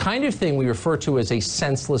 It's the kind of thing we refer to as a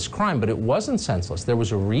senseless crime, but it wasn't senseless. There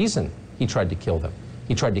was a reason he tried to kill them.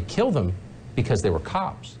 He tried to kill them because they were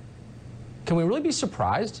cops. Can we really be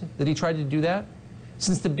surprised that he tried to do that?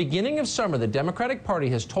 Since the beginning of summer, the Democratic Party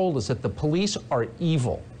has told us that the police are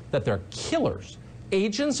evil, that they're killers,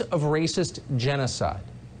 agents of racist genocide.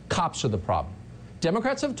 Cops are the problem.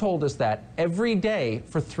 Democrats have told us that every day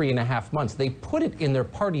for 3.5 months. They put it in their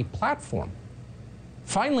party platform.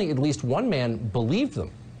 Finally, at least one man believed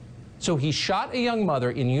them. So he shot a young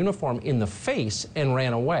mother in uniform in the face and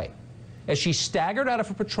ran away. As she staggered out of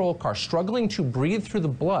a patrol car, struggling to breathe through the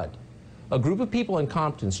blood, a group of people in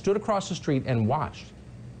Compton stood across the street and watched.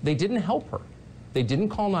 They didn't help her. They didn't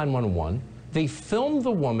call 911. They filmed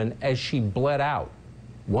the woman as she bled out.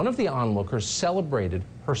 one of the onlookers celebrated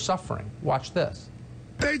her suffering. Watch this.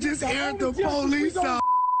 They just aired the police out.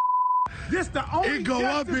 This the only It go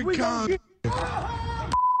up in con.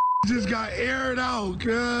 Just got aired out,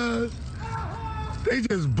 cuz. They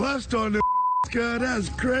just bust on the cuz. That's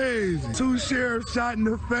crazy. 2 sheriffs shot in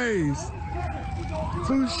the face.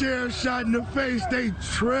 2 sheriffs shot in the face. They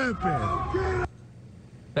tripping.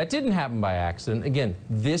 That didn't happen by accident. Again,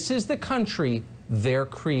 this is the country they're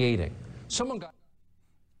creating. Someone got...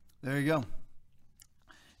 There you go.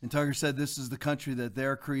 And Tucker said this is the country that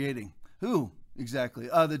they're creating. Who exactly?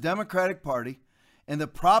 The Democratic Party and the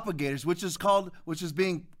propagators, which is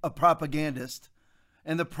being a propagandist,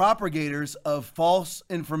 and the propagators of false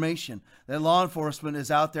information that law enforcement is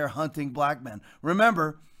out there hunting black men.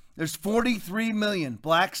 Remember, there's 43 million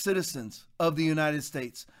black citizens of the United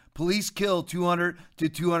States. Police kill 200 to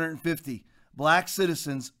 250 black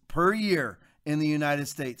citizens per year in the United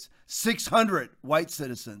States. 600 white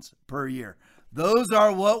citizens per year. Those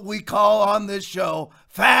are what we call on this show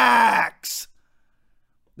facts.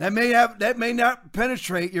 That may not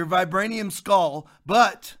penetrate your vibranium skull,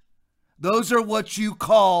 but those are what you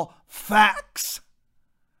call facts.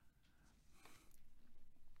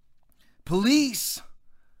 Police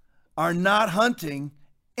are not hunting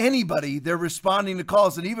anybody. They're responding to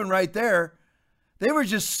calls. And even right there, they were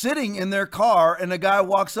just sitting in their car and a guy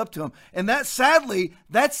walks up to them. And that, sadly,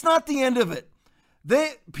 that's not the end of it.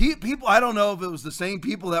 People, I don't know if it was the same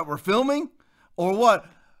people that were filming or what,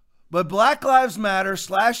 but Black Lives Matter /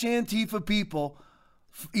 Antifa people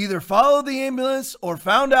either followed the ambulance or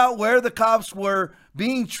found out where the cops were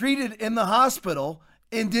being treated in the hospital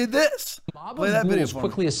and did this. Mob of ghouls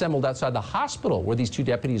quickly assembled outside the hospital where these 2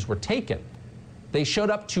 deputies were taken. They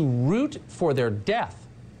showed up to root for their death.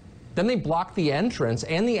 Then they blocked the entrance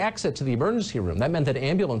and the exit to the emergency room. That meant that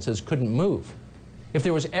ambulances couldn't move. If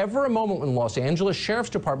there was ever a moment when Los Angeles Sheriff's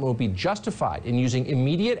Department would be justified in using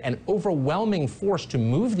immediate and overwhelming force to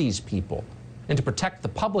move these people and to protect the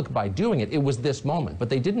public by doing it, it was this moment. But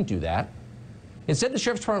they didn't do that. Instead, the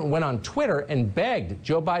Sheriff's Department went on Twitter and begged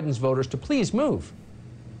Joe Biden's voters to please move.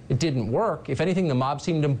 It didn't work. If anything, the mob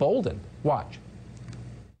seemed emboldened. Watch.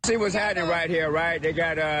 See what's happening right here, right? They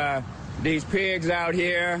got these pigs out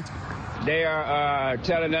here. They are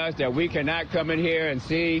telling us that we cannot come in here and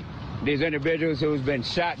see these individuals who's been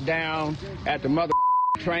shot down at the mother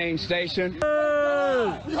train station. We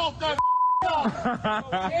hope that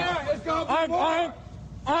yeah, it's gonna be more.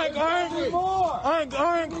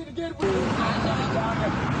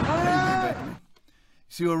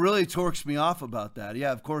 See, what really torques me off about that,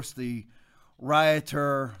 yeah, of course, the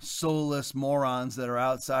rioter, soulless morons that are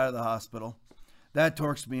outside of the hospital, that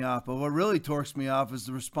torques me off. But what really torques me off is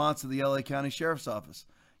the response of the LA County Sheriff's Office.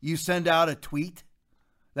 You send out a tweet.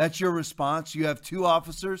 That's your response. You have 2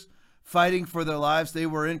 officers fighting for their lives. They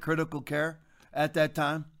were in critical care at that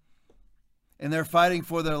time. And they're fighting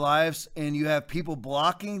for their lives. And you have people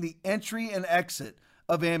blocking the entry and exit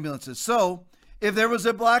of ambulances. So if there was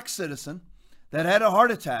a black citizen that had a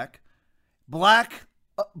heart attack, black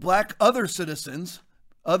other citizens,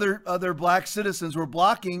 other black citizens were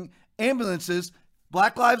blocking ambulances,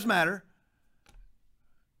 Black Lives Matter,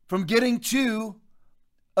 from getting to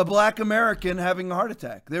a black American having a heart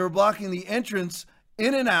attack. They were blocking the entrance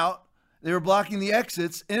in and out. They were blocking the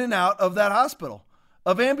exits in and out of that hospital,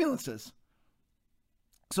 of ambulances.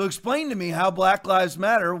 So explain to me how Black Lives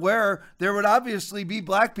Matter, where there would obviously be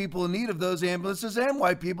black people in need of those ambulances and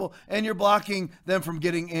white people, and you're blocking them from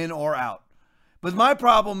getting in or out. But my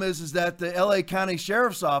problem is that the LA County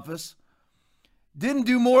Sheriff's Office didn't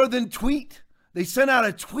do more than tweet. They sent out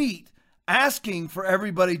a tweet asking for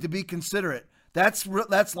everybody to be considerate. That's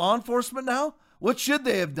law enforcement now? What should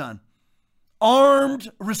they have done? Armed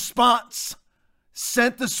response.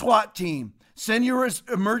 Sent the SWAT team. Send your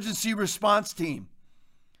emergency response team.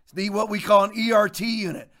 What we call an ERT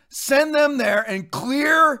unit. Send them there and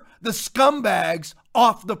clear the scumbags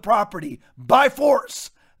off the property by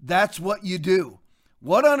force. That's what you do.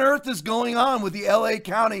 What on earth is going on with the LA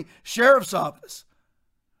County Sheriff's Office?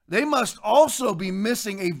 They must also be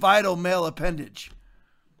missing a vital male appendage.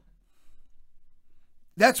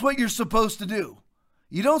 That's what you're supposed to do.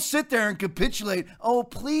 You don't sit there and capitulate. Oh,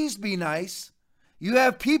 please be nice. You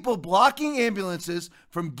have people blocking ambulances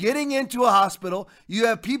from getting into a hospital. You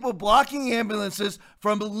have people blocking ambulances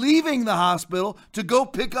from leaving the hospital to go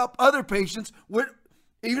pick up other patients.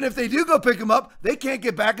 Even if they do go pick them up, they can't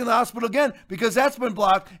get back in the hospital again because that's been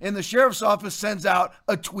blocked, and the sheriff's office sends out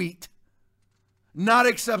a tweet. Not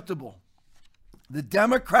acceptable. The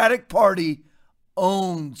Democratic Party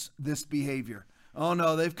owns this behavior. Oh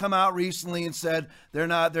no, they've come out recently and said they're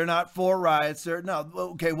not for riots.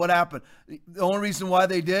 Okay, what happened? The only reason why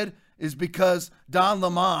they did is because Don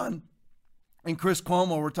Lemon and Chris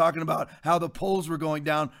Cuomo were talking about how the polls were going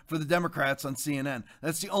down for the Democrats on CNN.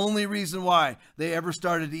 That's the only reason why they ever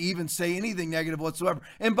started to even say anything negative whatsoever.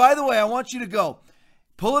 And by the way, I want you to go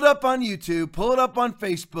pull it up on YouTube, pull it up on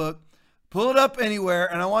Facebook, pull it up anywhere,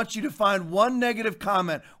 and I want you to find one negative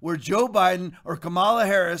comment where Joe Biden or Kamala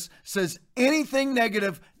Harris says anything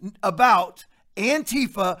negative about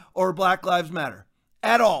Antifa or Black Lives Matter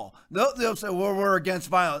at all. They'll say, well, we're against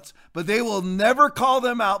violence, but they will never call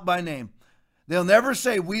them out by name. They'll never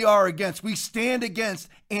say we stand against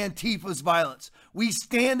Antifa's violence. We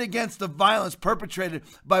stand against the violence perpetrated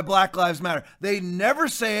by Black Lives Matter. They never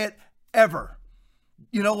say it ever.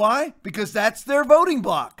 You know why? Because that's their voting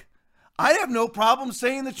block. I have no problem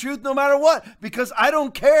saying the truth no matter what, because I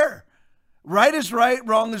don't care. Right is right,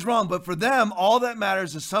 wrong is wrong. But for them, all that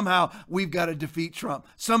matters is somehow we've got to defeat Trump.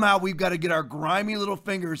 Somehow we've got to get our grimy little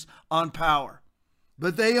fingers on power.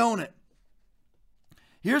 But they own it.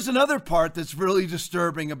 Here's another part that's really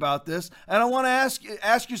disturbing about this. And I want to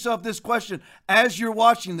ask yourself this question as you're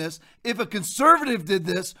watching this. If a conservative did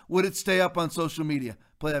this, would it stay up on social media?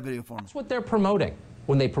 Play that video for me. That's what they're promoting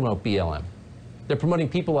when they promote BLM. They're promoting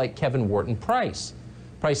people like Kevin Wharton Price.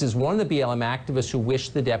 Price is one of the BLM activists who wish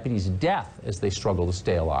the deputies death as they struggle to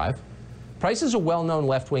stay alive. Price is a well-known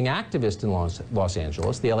left-wing activist in Los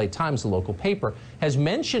Angeles. The LA Times, the local paper, has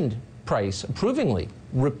mentioned Price approvingly,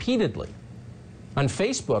 repeatedly. On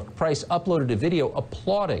Facebook, Price uploaded a video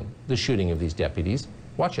applauding the shooting of these deputies.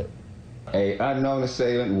 Watch it. An unknown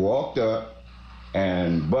assailant walked up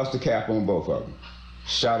and busted a cap on both of them.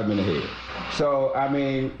 Shot him in the head. So, I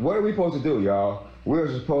mean, what are we supposed to do, y'all?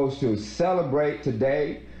 We're supposed to celebrate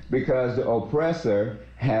today because the oppressor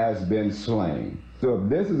has been slain. So if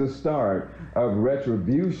this is a start of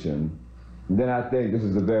retribution, then I think this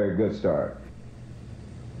is a very good start.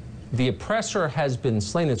 The oppressor has been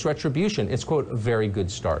slain. It's retribution. It's, quote, a very good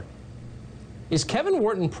start. Is Kevin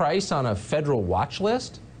Wharton Price on a federal watch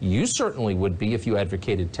list? You certainly would be if you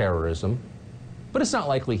advocated terrorism. But it's not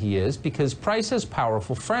likely he is because Price has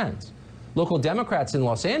powerful friends. Local Democrats in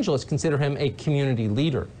Los Angeles consider him a community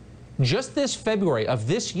leader. Just this February of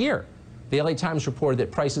this year, the LA Times reported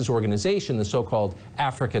that Price's organization, the so-called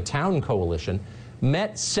Africa Town Coalition,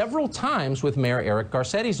 met several times with Mayor Eric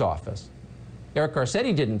Garcetti's office. Eric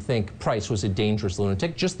Garcetti didn't think Price was a dangerous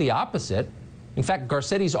lunatic, just the opposite. In fact,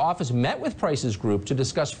 Garcetti's office met with Price's group to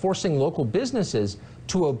discuss forcing local businesses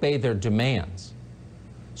to obey their demands.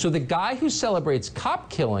 So the guy who celebrates cop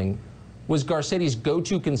killing was Garcetti's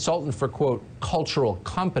go-to consultant for, quote, cultural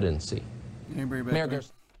competency.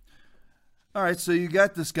 All right, so you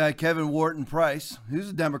got this guy, Kevin Wharton Price, who's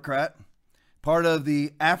a Democrat, part of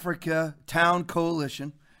the Africa Town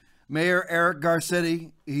Coalition. Mayor Eric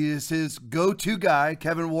Garcetti, he is his go-to guy.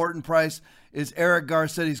 Kevin Wharton Price is Eric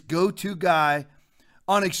Garcetti's go-to guy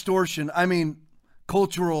on extortion. I mean,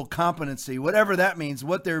 cultural competency, whatever that means.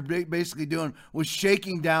 What they're basically doing was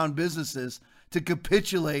shaking down businesses to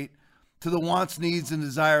capitulate to the wants, needs, and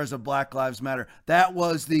desires of Black Lives Matter. That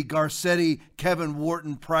was the Garcetti, Kevin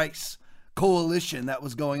Wharton Price coalition that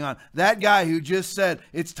was going on. That guy who just said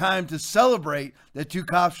it's time to celebrate that 2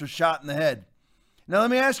 cops were shot in the head. Now,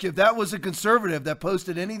 let me ask you, if that was a conservative that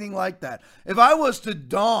posted anything like that, if I was to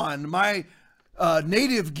don my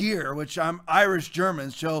native gear, which I'm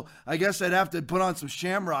Irish-German, so I guess I'd have to put on some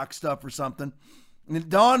shamrock stuff or something, and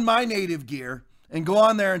don my native gear and go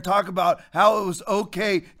on there and talk about how it was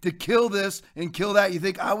okay to kill this and kill that, you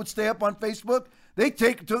think I would stay up on Facebook? They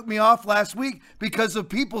took me off last week because of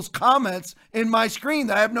people's comments in my screen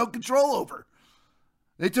that I have no control over.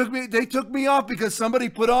 They took me off because somebody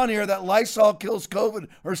put on here that Lysol kills COVID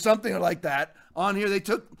or something like that on here. They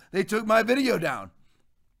took my video down.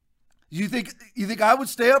 You think I would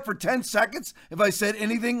stay up for 10 seconds if I said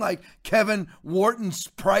anything like Kevin Wharton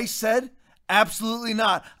Price said? Absolutely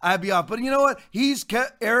not. I'd be off. But you know what? He's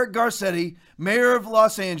Eric Garcetti, mayor of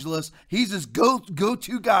Los Angeles. He's his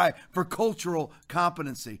go-to guy for cultural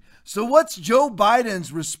competency. So what's Joe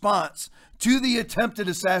Biden's response to the attempted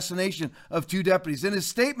assassination of 2 deputies? In his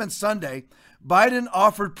statement Sunday, Biden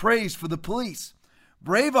offered praise for the police.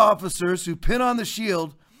 Brave officers who pin on the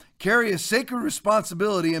shield carry a sacred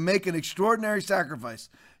responsibility and make an extraordinary sacrifice,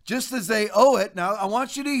 just as they owe it. Now, I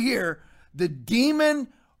want you to hear the demon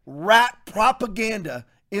rat propaganda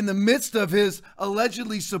in the midst of his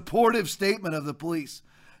allegedly supportive statement of the police.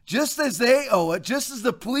 Just as they owe it, just as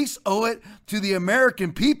the police owe it to the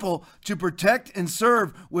American people to protect and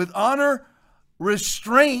serve with honor,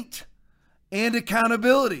 restraint, and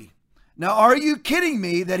accountability. Now, are you kidding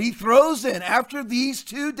me that he throws in, after these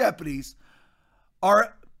two deputies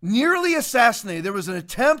are nearly assassinated? There was an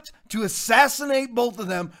attempt to assassinate both of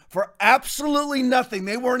them for absolutely nothing.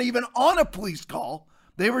 They weren't even on a police call.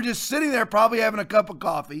 They were just sitting there probably having a cup of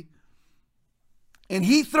coffee. And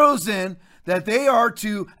he throws in that they are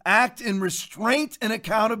to act in restraint and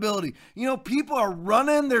accountability. You know, people are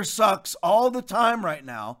running their sucks all the time right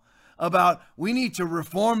now about we need to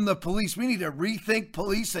reform the police. We need to rethink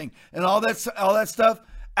policing and all that stuff.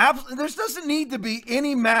 There doesn't need to be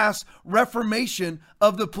any mass reformation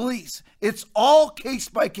of the police. It's all case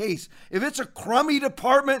by case. If it's a crummy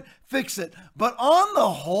department, fix it. But on the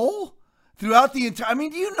whole, throughout the entire,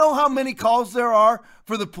 do you know how many calls there are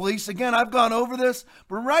for the police? Again, I've gone over this,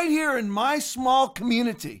 but right here in my small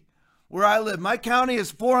community where I live, my county has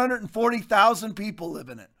 440,000 people live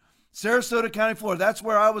in it. Sarasota County, Florida. That's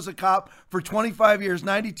where I was a cop for 25 years,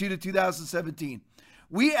 92 to 2017.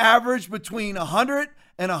 We averaged between 100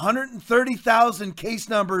 and 130,000 case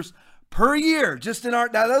numbers per year. Now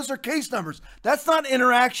those are case numbers. That's not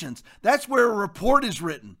interactions. That's where a report is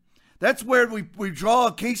written. That's where we draw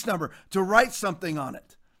a case number to write something on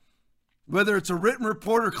it. Whether it's a written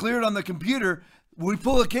report or cleared on the computer, we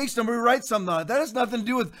pull a case number, we write something on it. That has nothing to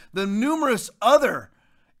do with the numerous other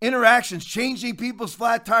interactions, changing people's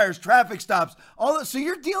flat tires, traffic stops, all that. So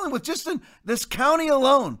you're dealing with, just in this county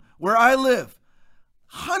alone where I live,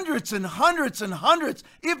 hundreds and hundreds and hundreds,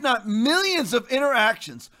 if not millions of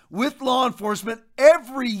interactions with law enforcement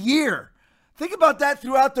every year. Think about that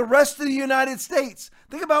throughout the rest of the United States.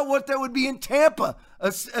 Think about what that would be in Tampa,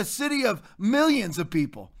 a city of millions of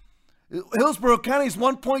people. Hillsborough County is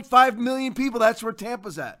 1.5 million people. That's where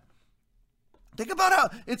Tampa's at. Think about how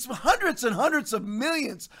it's hundreds and hundreds of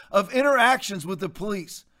millions of interactions with the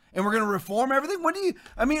police. And we're going to reform everything?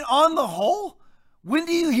 On the whole, when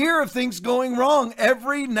do you hear of things going wrong?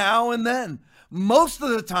 Every now and then. Most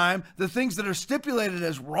of the time, the things that are stipulated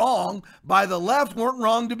as wrong by the left weren't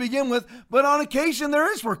wrong to begin with, but on occasion there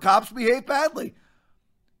is, where cops behave badly.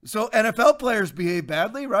 So NFL players behave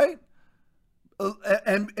badly, right?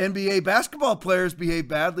 And NBA basketball players behave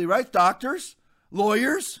badly, right? Doctors,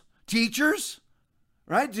 lawyers, teachers,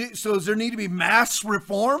 right? So does there need to be mass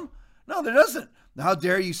reform? No, there doesn't. How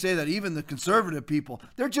dare you say that? Even the conservative people,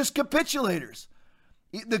 they're just capitulators.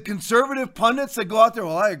 The conservative pundits that go out there,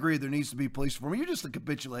 well, I agree there needs to be police reform. You're just a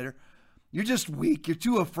capitulator. You're just weak. You're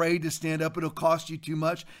too afraid to stand up. It'll cost you too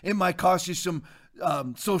much. It might cost you some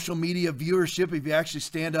social media viewership if you actually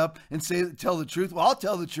stand up and tell the truth. Well, I'll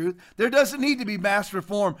tell the truth. There doesn't need to be mass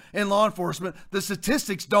reform in law enforcement. The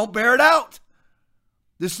statistics don't bear it out.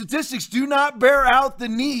 The statistics do not bear out the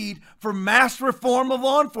need for mass reform of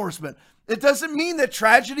law enforcement. It doesn't mean that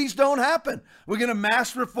tragedies don't happen. We're going to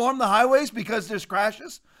mass reform the highways because there's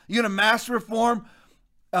crashes. You're going to mass reform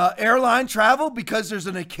airline travel because there's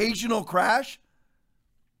an occasional crash.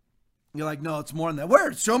 You're like, no, it's more than that.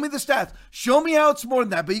 Where? Show me the stats. Show me how it's more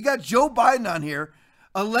than that. But you got Joe Biden on here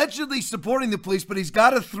allegedly supporting the police, but he's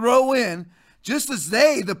got to throw in, just as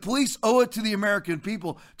the police owe it to the American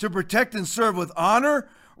people to protect and serve with honor,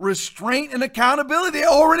 restraint, and accountability. They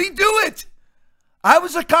already do it. I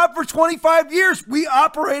was a cop for 25 years. We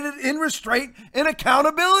operated in restraint and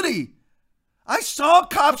accountability. I saw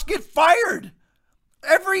cops get fired.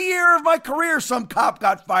 Every year of my career, some cop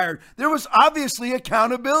got fired. There was obviously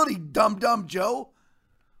accountability, dumb Joe.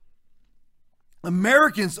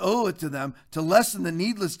 Americans owe it to them to lessen the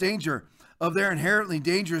needless danger of their inherently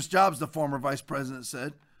dangerous jobs, the former vice president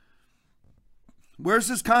said. Where's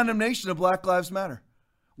his condemnation of Black Lives Matter?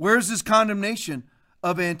 Where's his condemnation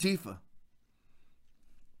of Antifa?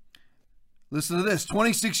 Listen to this.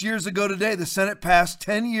 26 years ago today, the Senate passed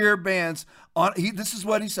 10-year bans on, this is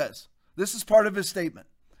what he says. This is part of his statement.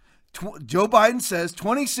 Joe Biden says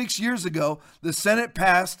 26 years ago, the Senate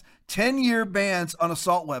passed 10-year bans on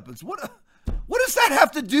assault weapons. What does that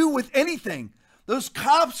have to do with anything? Those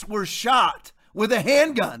cops were shot with a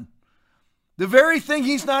handgun. The very thing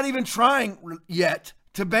he's not even trying yet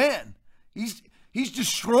to ban. He's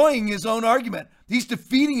destroying his own argument. He's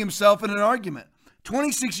defeating himself in an argument.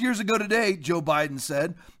 26 years ago today, Joe Biden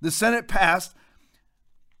said, the Senate passed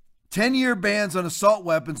 10-year bans on assault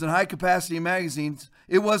weapons and high-capacity magazines.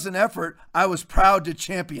 It was an effort I was proud to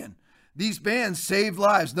champion. These bans saved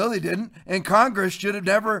lives. No, they didn't. And Congress should have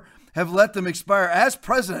never have let them expire. As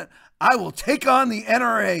president, I will take on the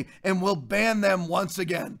NRA and will ban them once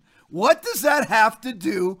again. What does that have to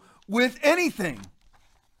do with anything?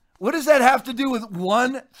 What does that have to do with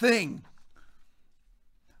one thing?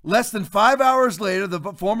 Less than 5 hours later, the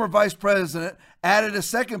former vice president added a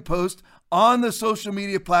second post on the social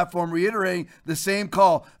media platform reiterating the same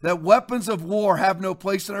call that weapons of war have no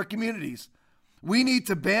place in our communities. We need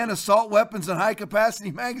to ban assault weapons and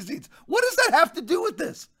high-capacity magazines. What does that have to do with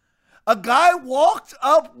this? A guy walked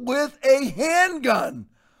up with a handgun,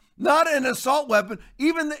 not an assault weapon.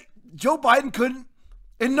 Even Joe Biden couldn't,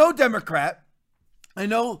 and no Democrat. I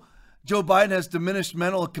know Joe Biden has diminished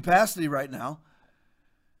mental capacity right now,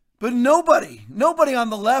 but nobody on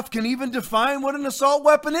the left can even define what an assault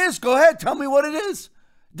weapon is. Go ahead, tell me what it is.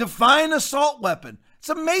 Define assault weapon. It's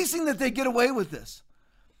amazing that they get away with this.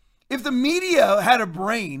 If the media had a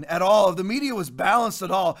brain at all, if the media was balanced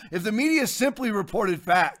at all, if the media simply reported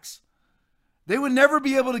facts, they would never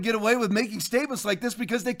be able to get away with making statements like this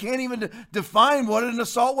because they can't even define what an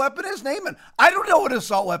assault weapon is. Name it. I don't know what an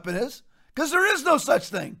assault weapon is because there is no such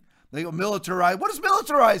thing. They go militarized. What does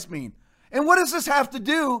militarized mean? And what does this have to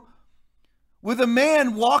do with a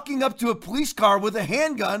man walking up to a police car with a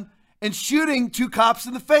handgun and shooting 2 cops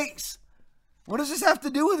in the face? What does this have to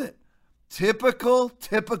do with it?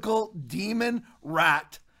 Typical demon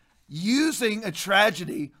rat using a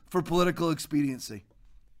tragedy for political expediency.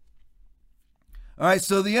 All right,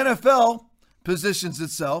 so the NFL positions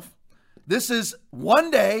itself. This is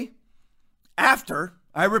one day after,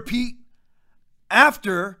 I repeat,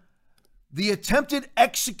 after the attempted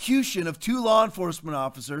execution of 2 law enforcement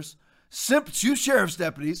officers, 2 sheriff's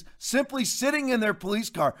deputies, simply sitting in their police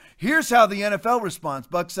car. Here's how the NFL responds.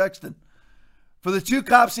 Buck Sexton. For the 2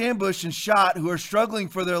 cops ambushed and shot who are struggling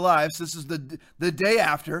for their lives, this is the day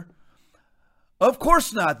after. Of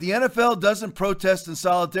course not. The NFL doesn't protest in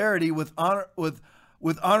solidarity with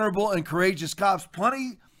honorable and courageous cops.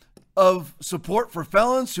 Plenty of support for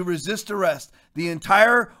felons who resist arrest. The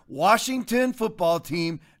entire Washington football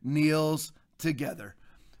team kneels together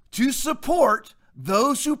to support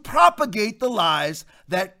those who propagate the lies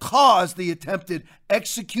that caused the attempted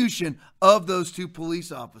execution of those 2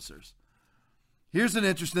 police officers. Here's an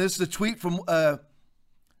interesting, this is a tweet from a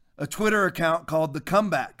Twitter account called The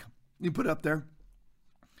Comeback. You put it up there.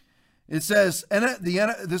 It says,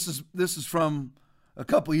 this is from a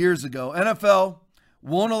couple years ago. NFL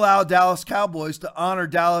won't allow Dallas Cowboys to honor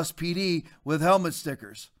Dallas PD with helmet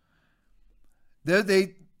stickers.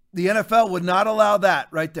 The NFL would not allow that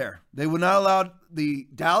right there. They would not allow the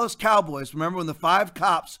Dallas Cowboys. Remember when the 5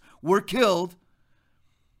 cops were killed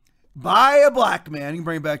by a black man? You can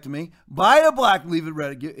bring it back to me. By a black, leave it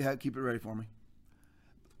ready. Keep it ready for me.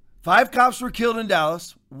 5 cops were killed in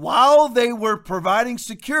Dallas while they were providing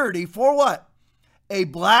security for what? A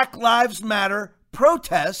Black Lives Matter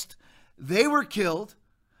protest. They were killed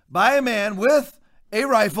by a man with a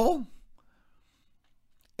rifle.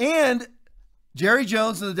 And Jerry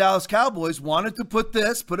Jones and the Dallas Cowboys wanted to put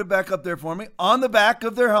it back up there for me, on the back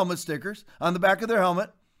of their helmet stickers, on the back of their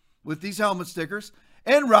helmet with these helmet stickers.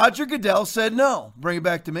 And Roger Goodell said no. Bring it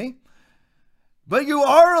back to me. But you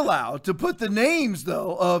are allowed to put the names,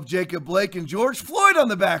 though, of Jacob Blake and George Floyd on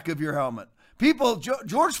the back of your helmet. People,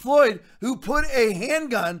 George Floyd, who put a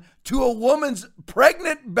handgun to a woman's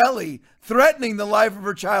pregnant belly, threatening the life of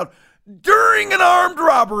her child during an armed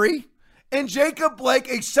robbery. And Jacob Blake,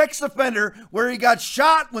 a sex offender, where he got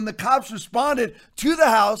shot when the cops responded to the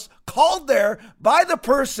house, called there by the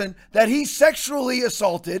person that he sexually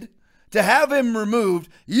assaulted, to have him removed.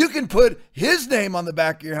 You can put his name on the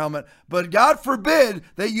back of your helmet, but God forbid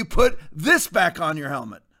that you put this back on your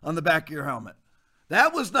helmet, on the back of your helmet.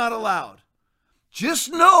 That was not allowed.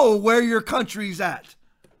 Just know where your country's at.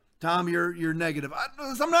 Tom, you're negative.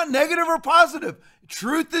 I'm not negative or positive.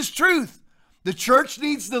 Truth is truth. The church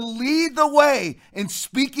needs to lead the way in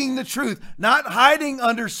speaking the truth, not hiding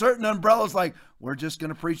under certain umbrellas like, we're just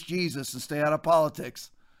going to preach Jesus and stay out of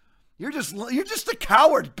politics. You're just a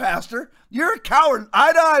coward, Pastor. You're a coward.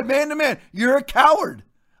 Eye to eye, man to man. You're a coward.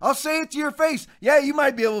 I'll say it to your face. Yeah, you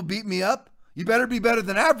might be able to beat me up. You better be better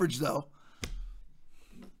than average, though.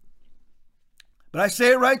 But I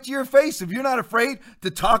say it right to your face. If you're not afraid to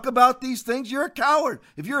talk about these things, you're a coward.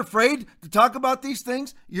 If you're afraid to talk about these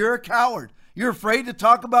things, you're a coward. You're afraid to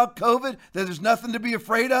talk about COVID, that there's nothing to be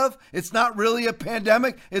afraid of. It's not really a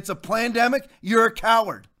pandemic. It's a plandemic. You're a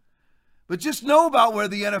coward. But just know about where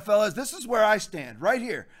the NFL is. This is where I stand, right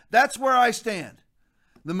here. That's where I stand.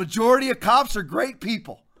 The majority of cops are great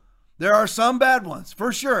people. There are some bad ones,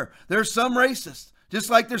 for sure. There's some racists, just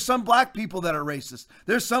like there's some black people that are racist.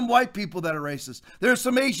 There's some white people that are racist. There's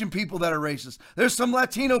some Asian people that are racist. There's some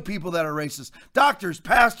Latino people that are racist. Doctors,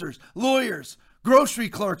 pastors, lawyers, grocery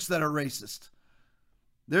clerks that are racist.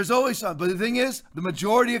 There's always some. But the thing is, the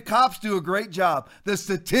majority of cops do a great job. The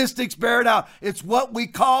statistics bear it out. It's what we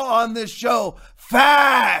call on this show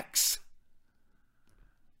facts.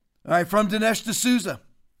 All right, from Dinesh D'Souza.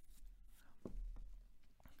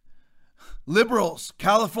 Liberals,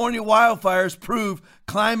 California wildfires prove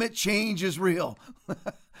climate change is real.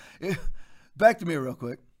 Back to me real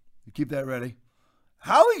quick. Keep that ready.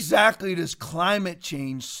 How exactly does climate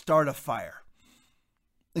change start a fire?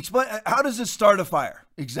 Explain. How does it start a fire?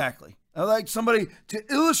 Exactly. I'd like somebody to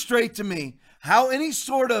illustrate to me how any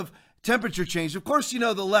sort of temperature change. Of course, you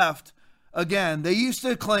know, the left, again, they used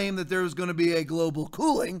to claim that there was going to be a global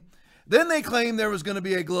cooling. Then they claimed there was going to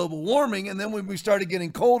be a global warming. And then when we started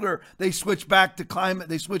getting colder, they switched back to climate.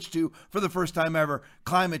 They switched to, for the first time ever,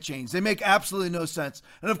 climate change. They make absolutely no sense.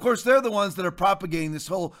 And of course, they're the ones that are propagating this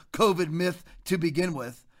whole COVID myth to begin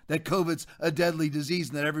with, that COVID's a deadly disease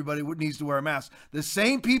and that everybody needs to wear a mask. The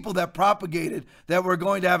same people that propagated that we're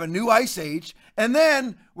going to have a new ice age, and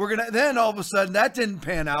then then all of a sudden that didn't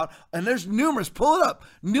pan out. And there's pull it up,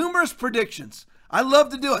 numerous predictions. I love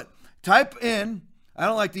to do it. Type in, I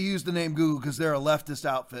don't like to use the name Google because they're a leftist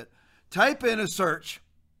outfit. Type in a search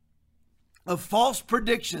of false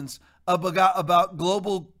predictions about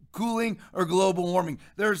global cooling or global warming.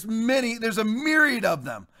 There's a myriad of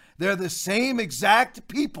them. They're the same exact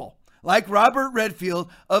people, like Robert Redfield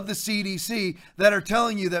of the CDC, that are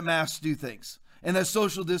telling you that masks do things and that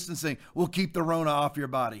social distancing will keep the Rona off your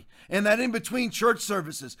body. And that in between church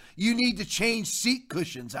services, you need to change seat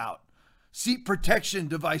cushions out, seat protection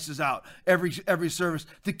devices out every service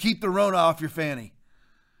to keep the Rona off your fanny.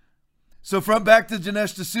 So from back to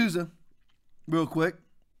Dinesh D'Souza, real quick.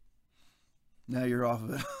 Now you're off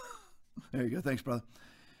of it. There you go. Thanks, brother.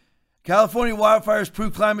 California wildfires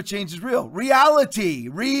prove climate change is real. Reality.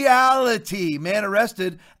 Man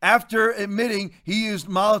arrested after admitting he used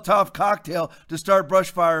Molotov cocktail to start brush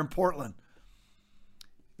fire in Portland.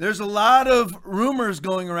 There's a lot of rumors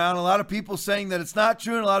going around, a lot of people saying that it's not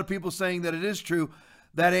true, and a lot of people saying that it is true,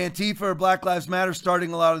 that Antifa or Black Lives Matter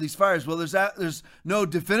starting a lot of these fires. Well, there's no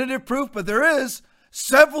definitive proof, but there is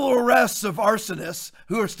several arrests of arsonists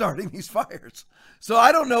who are starting these fires. So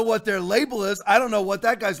I don't know what their label is. I don't know what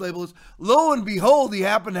that guy's label is. Lo and behold, he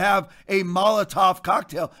happened to have a Molotov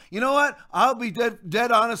cocktail. You know what? I'll be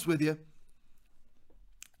dead honest with you.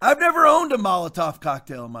 I've never owned a Molotov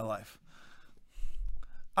cocktail in my life.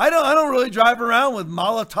 I don't really drive around with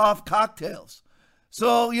Molotov cocktails.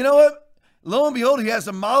 So you know what? Lo and behold, he has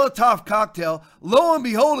a Molotov cocktail. Lo and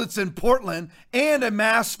behold, it's in Portland and a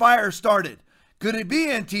mass fire started. Could it be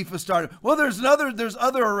Antifa started? Well, there's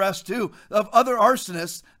other arrests too of other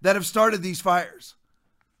arsonists that have started these fires.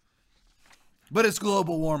 But it's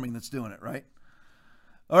global warming that's doing it, right?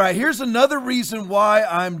 All right, here's another reason why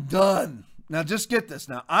I'm done. Now just get this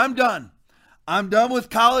now. I'm done. I'm done with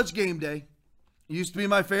College Game Day. It used to be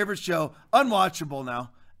my favorite show. Unwatchable now.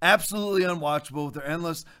 Absolutely unwatchable with their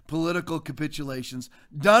endless political capitulations.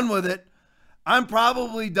 Done with it. I'm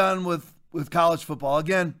probably done with college football.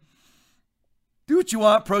 Again, do what you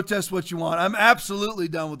want, protest what you want. I'm absolutely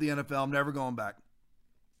done with the NFL. I'm never going back.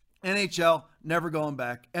 NHL, never going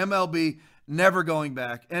back. MLB, never going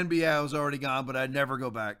back. NBA, I was already gone, but I'd never go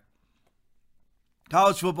back.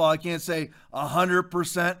 College football, I can't say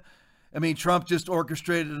 100%. I mean, Trump just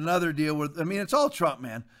orchestrated another deal with, it's all Trump,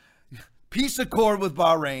 man. Peace accord with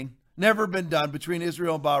Bahrain, never been done between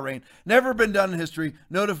Israel and Bahrain. Never been done in history.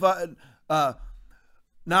 Nominated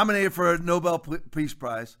for a Nobel Peace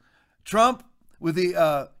Prize. Trump with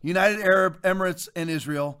the United Arab Emirates and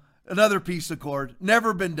Israel, another peace accord,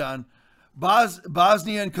 never been done.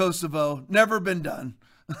 Bosnia and Kosovo, never been done.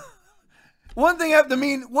 One thing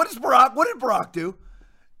what did Barack do?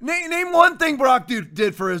 Name one thing Barack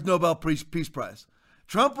did for his Nobel Peace Prize.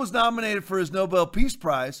 Trump was nominated for his Nobel Peace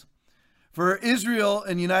Prize for Israel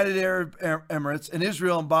and United Arab Emirates and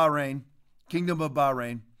Israel and Bahrain, Kingdom of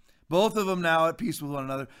Bahrain. Both of them now at peace with one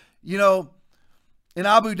another. You know, in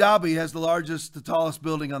Abu Dhabi has the tallest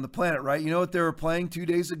building on the planet, right? You know what they were playing 2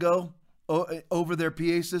 days ago over their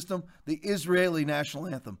PA system? The Israeli national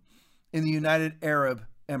anthem in the United Arab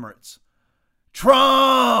Emirates.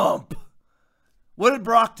 Trump! What did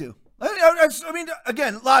Barack do?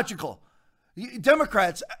 Again, logical.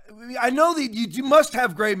 Democrats, I know that you must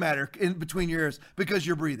have gray matter in between your ears because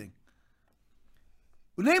you're breathing.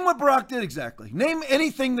 Name what Barack did exactly. Name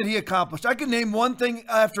anything that he accomplished. I can name one thing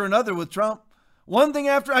after another with Trump. One thing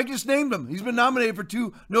after, I just named him. He's been nominated for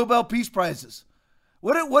 2 Nobel Peace Prizes.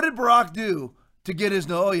 What did Barack do to get his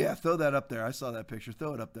no? Oh yeah, throw that up there. I saw that picture.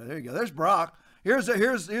 Throw it up there. There you go. There's Barack. Here's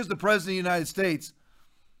the President of the United States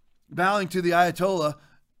bowing to the Ayatollah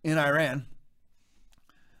in Iran.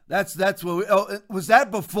 That's what was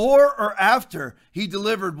that before or after he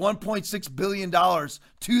delivered $1.6 billion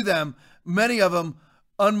to them, many of them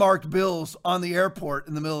unmarked bills on the airport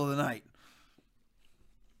in the middle of the night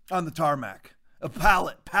on the tarmac.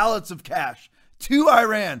 Pallets of cash to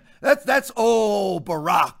Iran. That's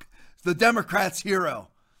Barack, the Democrats' hero.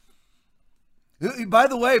 By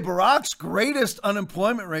the way, Barack's greatest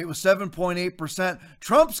unemployment rate was 7.8%.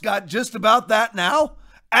 Trump's got just about that now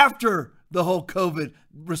after the whole COVID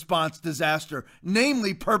response disaster,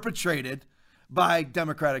 namely perpetrated by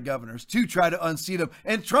Democratic governors to try to unseat him.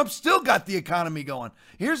 And Trump still got the economy going.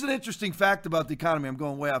 Here's an interesting fact about the economy. I'm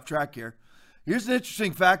going way off track here. Here's an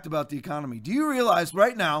interesting fact about the economy. Do you realize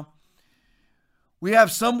right now we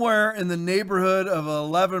have somewhere in the neighborhood of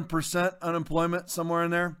 11% unemployment, somewhere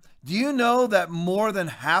in there? Do you know that more than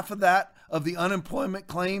half of that, of the unemployment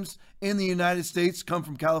claims in the United States, come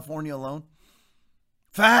from California alone?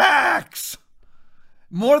 Facts!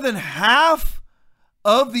 More than half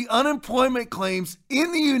of the unemployment claims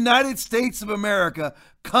in the United States of America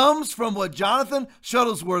comes from what Jonathan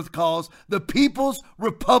Shuttlesworth calls the People's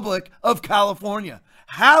Republic of California.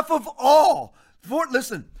 Half of all.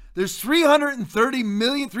 Listen, there's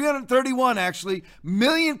 331 actually,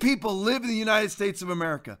 million people live in the United States of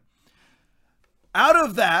America. Out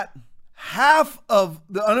of that, half of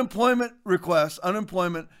the unemployment requests,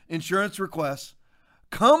 unemployment insurance requests,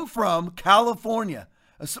 come from California.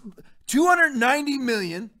 290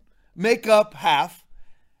 million make up half,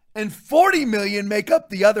 and 40 million make up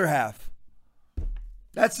the other half.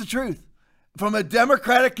 That's the truth. From a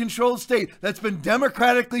Democratic-controlled state that's been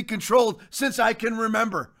democratically controlled since I can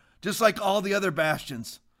remember, just like all the other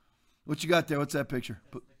bastions. What you got there? What's that picture?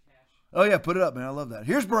 Oh, yeah, put it up, man. I love that.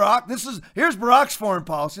 Here's Barack. Here's Barack's foreign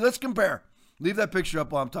policy. Let's compare. Leave that picture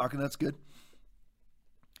up while I'm talking. That's good.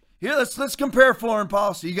 Here, let's compare foreign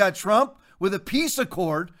policy. You got Trump with a peace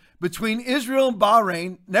accord between Israel and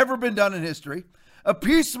Bahrain, never been done in history. A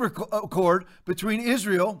peace accord between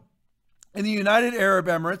Israel and the United Arab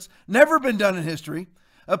Emirates, never been done in history.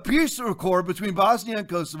 A peace accord between Bosnia and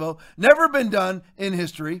Kosovo, never been done in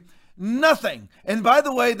history. Nothing. And by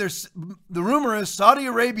the way, the rumor is Saudi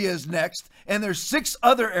Arabia is next, and there's 6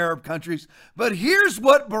 other Arab countries. But here's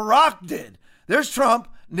what Barack did. There's Trump,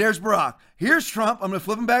 and there's Barack. Here's Trump. I'm going to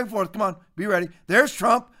flip them back and forth. Come on, be ready. There's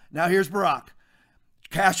Trump. Now here's Barack.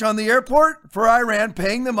 Cash on the airport for Iran,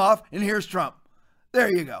 paying them off, and here's Trump. There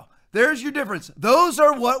you go. There's your difference. Those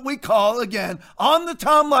are what we call, again, on the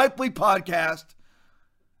Tom Lively podcast,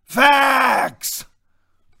 facts.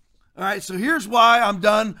 All right, so here's why I'm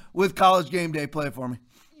done with College Game Day. Play it for me.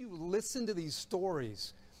 You listen to these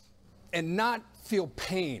stories and not feel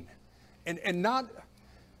pain and not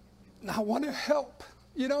want to help.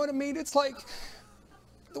 You know what I mean? It's like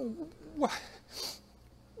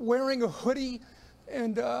wearing a hoodie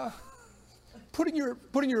and putting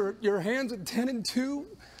your hands at 10 and 2.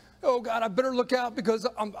 Oh God, I better look out because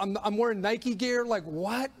I'm wearing Nike gear. Like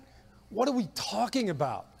what? What are we talking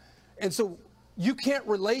about? And so you can't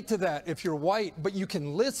relate to that if you're white, but you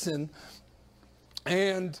can listen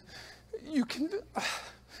and you can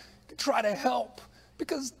try to help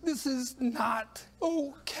because this is not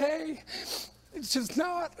okay. It's just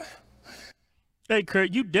not. Hey,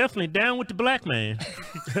 Kurt, you definitely down with the black man.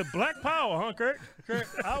 Black power, huh, Kurt? Kurt,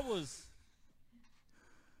 I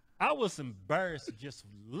was embarrassed just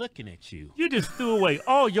looking at you. You just threw away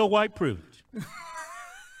all your white privilege.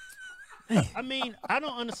 I mean, I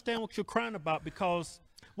don't understand what you're crying about because...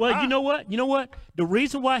 Well, you know what? You know what? The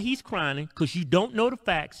reason why he's crying, because you don't know the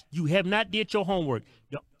facts. You have not did your homework.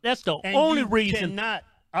 That's the only reason. You cannot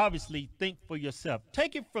obviously think for yourself.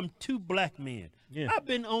 Take it from 2 black men. Yeah. I've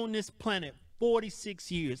been on this planet 46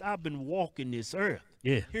 years. I've been walking this earth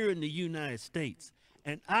here in the United States.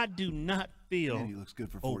 And I do not feel he looks good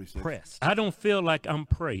for 46. oppressed. I don't feel like I'm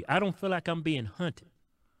prey. I don't feel like I'm being hunted.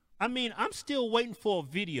 I mean, I'm still waiting for a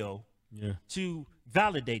video to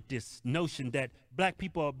validate this notion that black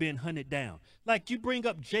people are being hunted down. Like you bring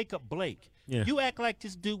up Jacob Blake. Yeah. You act like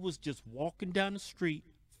this dude was just walking down the street,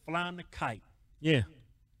 flying a kite. Yeah.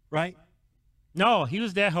 Right? No, he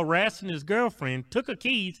was there harassing his girlfriend, took her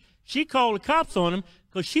keys. She called the cops on him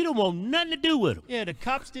because she don't want nothing to do with him. Yeah, the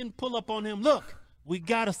cops didn't pull up on him. Look, we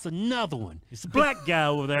got us another one. It's a black guy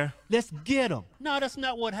over there. Let's get him. No, that's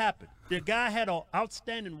not what happened. The guy had an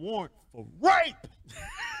outstanding warrant for rape.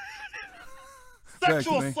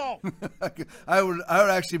 Sexual assault. I would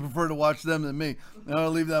actually prefer to watch them than me.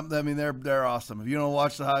 I'll leave them. I mean, they're awesome. If you don't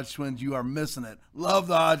watch the Hodge Twins, you are missing it. Love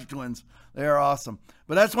the Hodge Twins. They are awesome.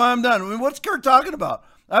 But that's why I'm done. I mean, what's Kurt talking about?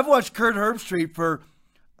 I've watched Kurt Herbstreit for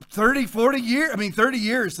 30, 40 years. I mean, 30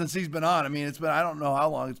 years since he's been on. I mean, it's been, I don't know how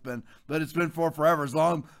long it's been, but it's been for forever. As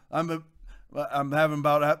long I'm having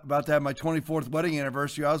about to have my 24th wedding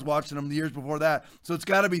anniversary. I was watching him the years before that. So it's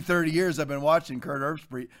got to be 30 years I've been watching Kurt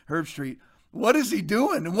Herbstreit. What is he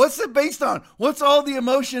doing? And what's it based on? What's all the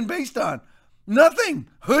emotion based on? Nothing.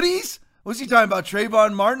 Hoodies? What's he talking about?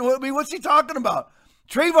 Trayvon Martin? What's he talking about?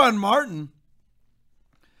 Trayvon Martin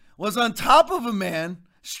was on top of a man,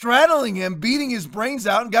 straddling him, beating his brains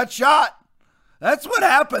out, and got shot. That's what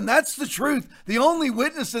happened. That's the truth. The only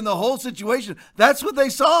witness in the whole situation. That's what they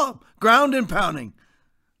saw. Ground and pounding.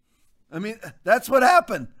 I mean, that's what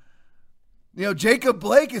happened. You know, Jacob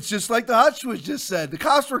Blake, it's just like the Hutchins just said. The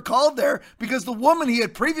cops were called there because the woman he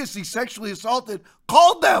had previously sexually assaulted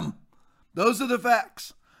called them. Those are the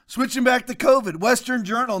facts. Switching back to COVID, Western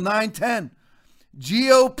Journal 9/10.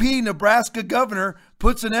 GOP Nebraska governor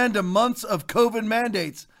puts an end to months of COVID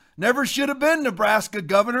mandates. Never should have been Nebraska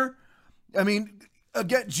governor. I mean,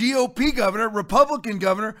 again, GOP governor, Republican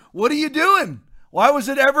governor, what are you doing? Why were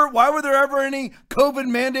there ever any COVID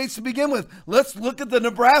mandates to begin with? Let's look at the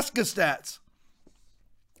Nebraska stats.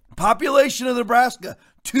 Population of Nebraska,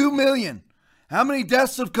 2 million. How many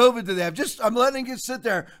deaths of COVID do they have? I'm letting it sit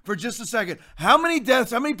there for just a second. How many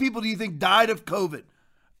deaths, how many people do you think died of COVID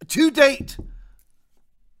to date?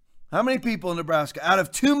 How many people in Nebraska? Out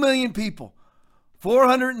of 2 million people,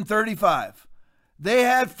 435. They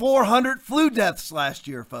had 400 flu deaths last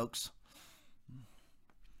year, folks.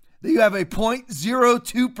 You have a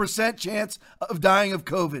 0.02% chance of dying of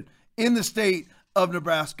COVID in the state of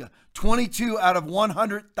Nebraska. 22 out of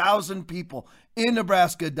 100,000 people in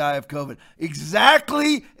Nebraska die of COVID.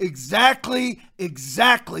 Exactly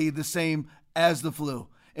the same as the flu.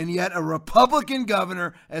 And yet a Republican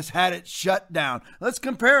governor has had it shut down. Let's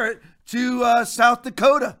compare it to South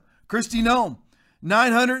Dakota. Kristi Noem.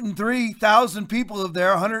 903,000 people live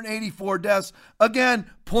there, 184 deaths. Again,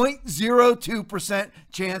 0.02%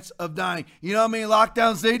 chance of dying. You know how many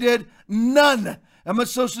lockdowns they did? None. How much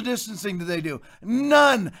social distancing do they do?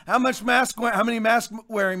 None. How many mask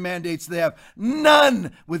wearing mandates do they have?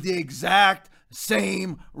 None. With the exact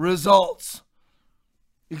same results.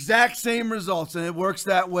 Exact same results. And it works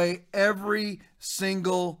that way every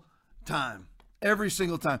single time. Every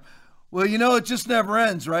single time. Well, you know, it just never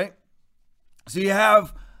ends, right? So you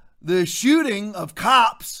have the shooting of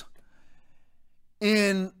cops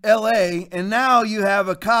in LA, and now you have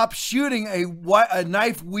a cop shooting a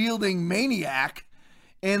knife-wielding maniac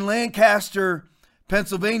in Lancaster,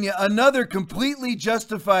 Pennsylvania. Another completely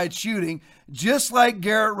justified shooting, just like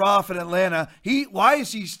Garrett Roth in Atlanta. Why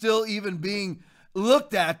is he still even being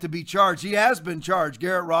looked at to be charged? He has been charged.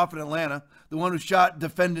 Garrett Roth in Atlanta, the one who shot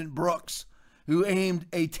defendant Brooks, who aimed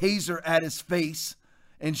a taser at his face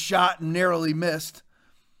and shot and narrowly missed,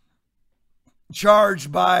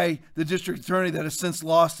 charged by the district attorney that has since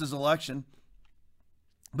lost his election.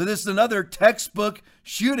 But this is another textbook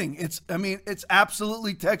shooting. It's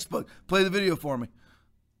absolutely textbook. Play the video for me.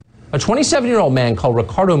 A 27-year-old man called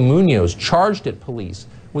Ricardo Munoz charged at police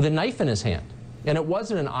with a knife in his hand. And it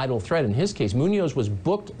wasn't an idle threat in his case. Munoz was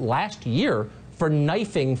booked last year for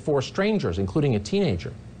knifing 4 strangers, including a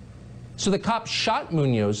teenager. So the cop shot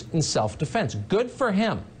Munoz in self-defense. Good for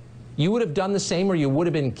him. You would have done the same or you would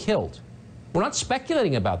have been killed. We're not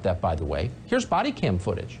speculating about that, by the way. Here's body cam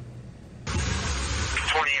footage.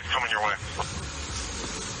 28's coming your way.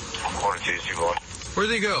 Order 2, you going. Where'd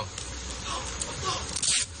they go?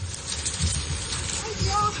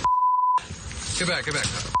 Get back, get back.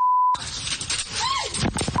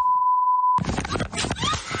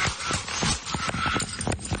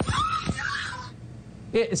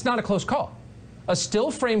 It's not a close call. A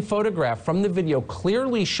still frame photograph from the video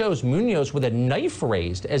clearly shows Munoz with a knife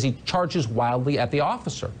raised as he charges wildly at the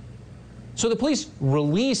officer. So the police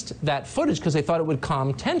released that footage because they thought it would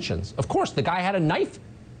calm tensions. Of course, the guy had a knife.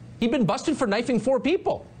 He'd been busted for knifing 4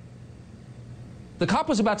 people. The cop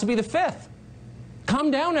was about to be the 5th.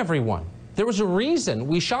 Calm down, everyone. There was a reason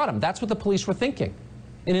we shot him. That's what the police were thinking.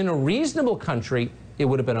 And in a reasonable country, it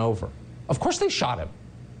would have been over. Of course they shot him.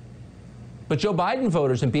 But Joe Biden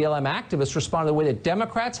voters and BLM activists responded the way that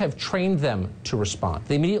Democrats have trained them to respond.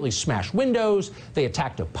 They immediately smashed windows. They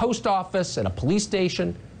attacked a post office and a police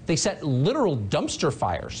station. They set literal dumpster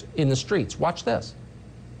fires in the streets. Watch this.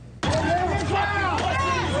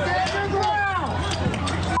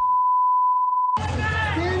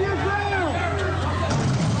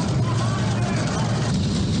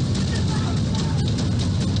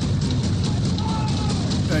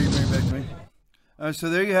 So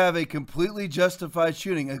there you have a completely justified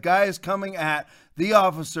shooting. A guy is coming at the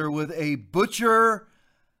officer with a butcher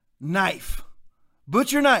knife.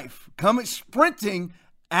 Butcher knife. Coming, sprinting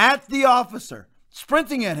at the officer.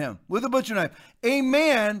 Sprinting at him with a butcher knife. A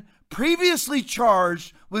man previously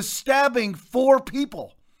charged with stabbing 4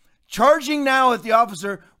 people. Charging now at the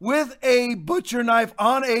officer with a butcher knife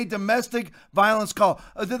on a domestic violence call.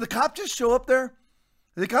 Did the cop just show up there?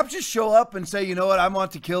 The cops just show up and say, you know what, I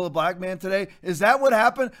want to kill a black man today. Is that what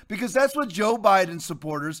happened? Because that's what Joe Biden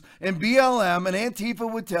supporters and BLM and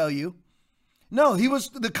Antifa would tell you. No,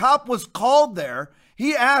 the cop was called there.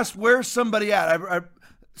 He asked, where's somebody at?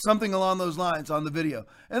 Something along those lines on the video.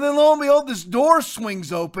 And then lo and behold, this door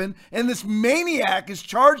swings open and this maniac is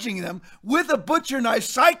charging them with a butcher knife,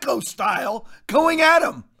 psycho style, going at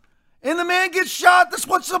him. And the man gets shot. That's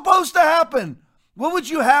what's supposed to happen. What would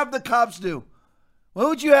you have the cops do? What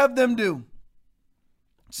would you have them do?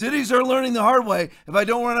 Cities are learning the hard way. If I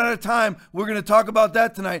don't run out of time, we're going to talk about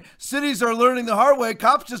that tonight. Cities are learning the hard way.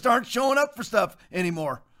 Cops just aren't showing up for stuff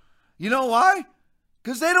anymore. You know why?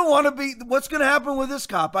 Because they don't want to be. What's going to happen with this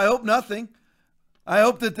cop? I hope nothing. I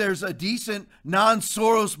hope that there's a decent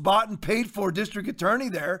non-Soros bought and paid for district attorney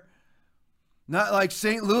there. Not like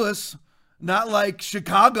St. Louis. Not like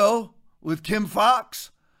Chicago with Kim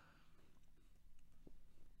Foxx.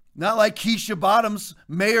 Not like Keisha Bottoms,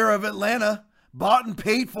 mayor of Atlanta, bought and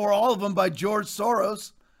paid for, all of them, by George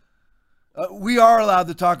Soros. We are allowed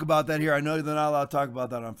to talk about that here. I know they're not allowed to talk about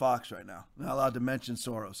that on Fox right now. They're not allowed to mention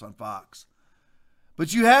Soros on Fox.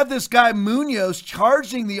 But you have this guy Munoz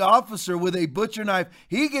charging the officer with a butcher knife.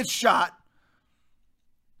 He gets shot.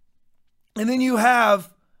 And then you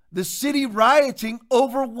have the city rioting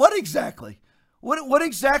over what exactly? What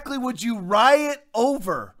exactly would you riot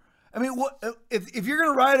over? I mean, if you're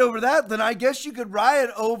going to riot over that, then I guess you could riot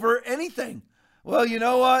over anything. Well, you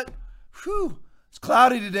know what? Whew, it's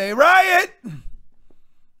cloudy today. Riot!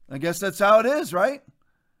 I guess that's how it is, right?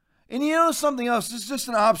 And you know something else? This is just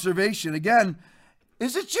an observation. Again,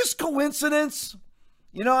 is it just coincidence?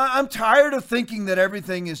 You know, I'm tired of thinking that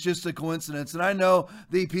everything is just a coincidence. And I know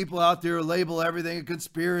the people out there label everything a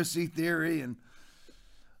conspiracy theory and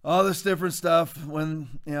all this different stuff when,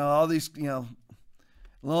 you know, all these, you know,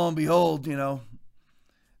 lo and behold, you know,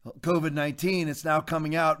 COVID-19, it's now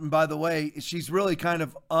coming out. And by the way, she's really kind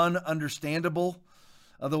of ununderstandable.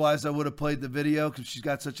 Otherwise, I would have played the video because she's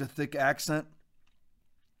got such a thick accent.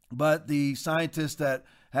 But the scientist that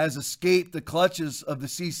has escaped the clutches of the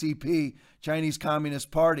CCP, Chinese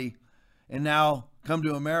Communist Party, and now come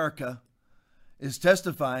to America, is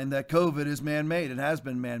testifying that COVID is man-made and has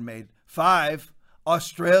been man-made. 5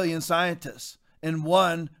 Australian scientists and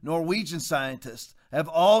 1 Norwegian scientist have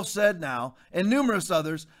all said now, and numerous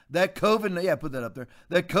others, that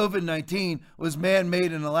COVID-19 was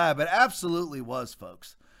man-made in a lab. It absolutely was,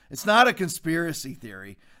 folks. It's not a conspiracy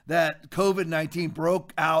theory that COVID-19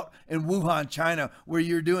 broke out in Wuhan, China, where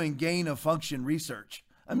you're doing gain-of-function research.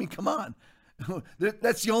 I mean, come on.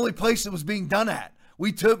 That's the only place it was being done at.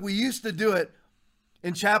 We used to do it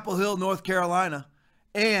in Chapel Hill, North Carolina,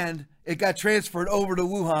 and it got transferred over to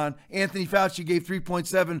Wuhan. Anthony Fauci gave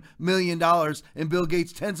 $3.7 million and Bill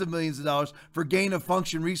Gates tens of millions of dollars for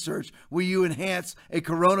gain-of-function research where you enhance a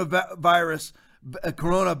coronavirus, a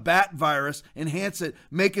corona bat virus, enhance it,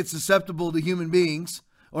 make it susceptible to human beings,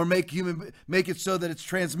 or make it so that it's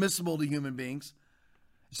transmissible to human beings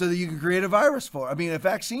so that you can create a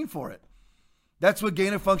vaccine for it. That's what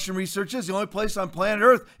gain-of-function research is. The only place on planet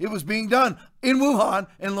Earth it was being done in Wuhan,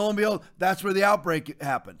 and lo and behold, that's where the outbreak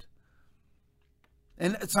happened.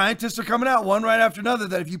 And scientists are coming out one right after another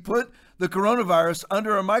that if you put the coronavirus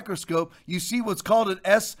under a microscope, you see what's called an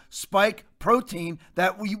S-spike protein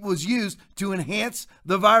that was used to enhance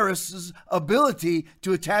the virus's ability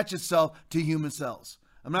to attach itself to human cells.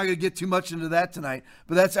 I'm not going to get too much into that tonight,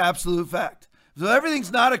 but that's absolute fact. So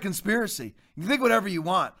everything's not a conspiracy. You can think whatever you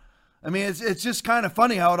want. I mean, it's just kind of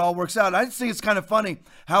funny how it all works out. I just think it's kind of funny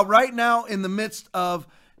how right now in the midst of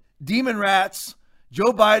demon rats,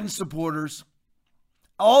 Joe Biden supporters,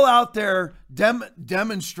 all out there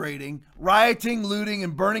demonstrating, rioting, looting,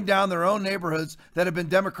 and burning down their own neighborhoods that have been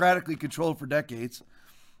democratically controlled for decades.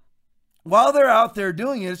 While they're out there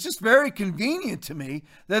doing it, it's just very convenient to me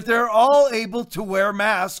that they're all able to wear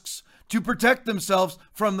masks to protect themselves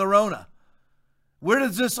from the Rona. Where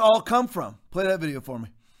does this all come from? Play that video for me.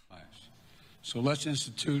 So let's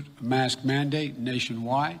institute a mask mandate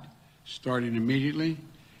nationwide, starting immediately,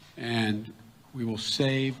 and we will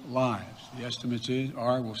save lives. The estimates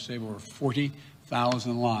are we'll save over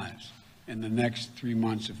 40,000 lives in the next 3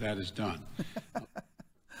 months if that is done.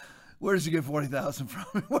 Where does he get 40,000 from?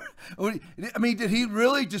 I mean, did he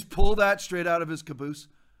really just pull that straight out of his caboose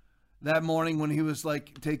that morning when he was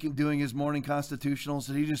like doing his morning constitutionals?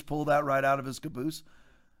 Did he just pull that right out of his caboose?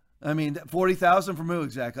 I mean, 40,000 from who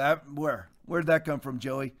exactly? Where'd that come from,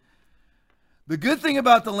 Joey? The good thing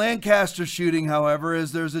about the Lancaster shooting, however,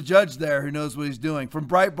 is there's a judge there who knows what he's doing. From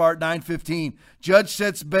Breitbart 915, judge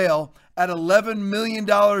sets bail at $11 million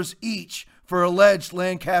each for alleged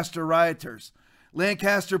Lancaster rioters.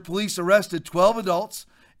 Lancaster police arrested 12 adults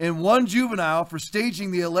and 1 juvenile for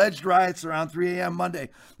staging the alleged riots around 3 a.m. Monday.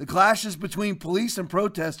 The clashes between police and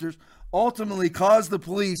protesters ultimately caused the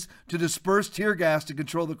police to disperse tear gas to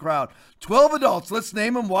control the crowd. 12 adults, let's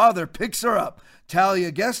name them while their picks are up.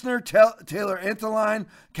 Talia Gessner, Taylor Anteline,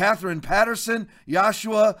 Catherine Patterson,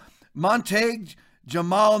 Joshua Montague,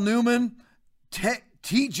 Jamal Newman,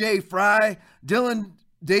 T.J. Fry, Dylan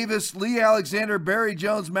Davis, Lee Alexander, Barry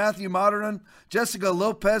Jones, Matthew Modernan, Jessica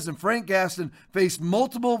Lopez, and Frank Gaston faced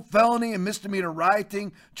multiple felony and misdemeanor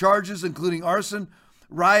rioting charges, including arson,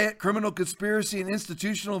 riot, criminal conspiracy, and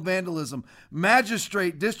institutional vandalism.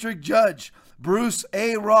 Magistrate District Judge Bruce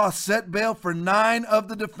A. Ross set bail for 9 of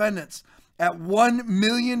the defendants at $1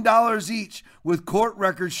 million each, with court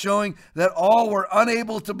records showing that all were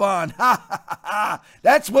unable to bond. Ha ha ha ha!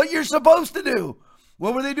 That's what you're supposed to do.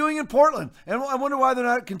 What were they doing in Portland? And I wonder why they're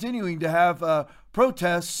not continuing to have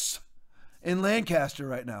protests in Lancaster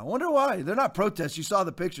right now. I wonder why. They're not protests. You saw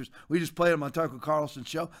the pictures. We just played them on Tucker Carlson's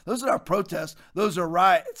show. Those are not protests. Those are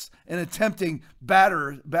riots and attempting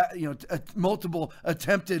multiple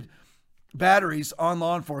attempted batteries on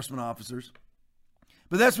law enforcement officers.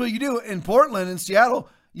 But that's what you do. In Portland and Seattle,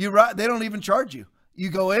 they don't even charge you. You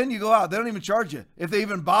go in, you go out. They don't even charge you if they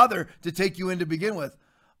even bother to take you in to begin with.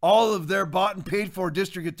 All of their bought and paid for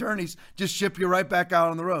district attorneys just ship you right back out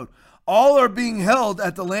on the road. All are being held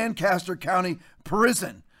at the Lancaster County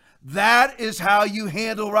Prison. That is how you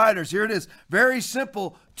handle rioters. Here it is. Very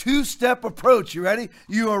simple 2-step approach. You ready?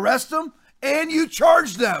 You arrest them and you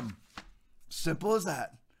charge them. Simple as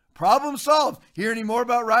that. Problem solved. Hear any more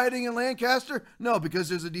about rioting in Lancaster? No, because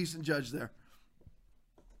there's a decent judge there.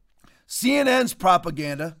 CNN's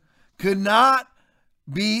propaganda could not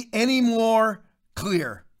be any more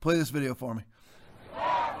clear. Play this video for me.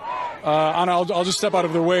 Anna, I'll just step out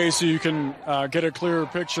of their way so you can get a clearer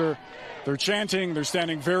picture. They're chanting. They're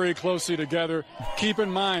standing very closely together. Keep in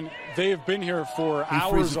mind, they have been here for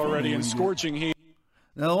hours already in scorching heat.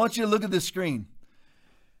 Now, I want you to look at this screen.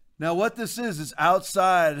 Now, what this is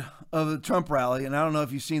outside of the Trump rally, and I don't know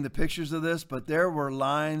if you've seen the pictures of this, but there were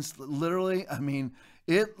lines, literally, I mean,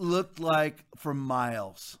 it looked like for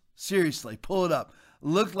miles. Seriously, pull it up.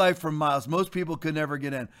 Looked like for miles. Most people could never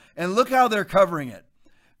get in. And look how they're covering it.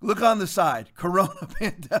 Look on the side. Corona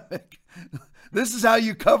pandemic. This is how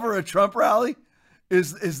you cover a Trump rally?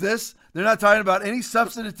 Is this? They're not talking about any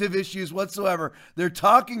substantive issues whatsoever. They're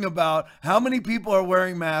talking about how many people are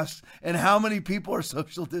wearing masks and how many people are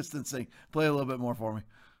social distancing. Play a little bit more for me.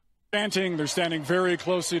 Chanting. They're standing very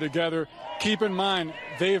closely together. Keep in mind,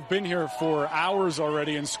 they have been here for hours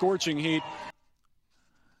already in scorching heat.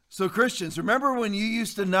 So Christians, remember when you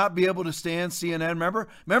used to not be able to stand CNN?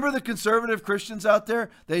 Remember the conservative Christians out there?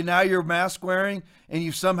 Now you're mask wearing and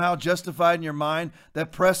you've somehow justified in your mind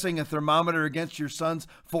that pressing a thermometer against your son's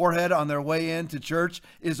forehead on their way into church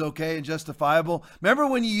is okay and justifiable. Remember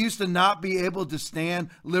when you used to not be able to stand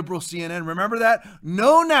liberal CNN? Remember that?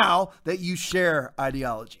 Know now that you share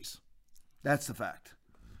ideologies. That's the fact.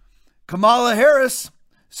 Kamala Harris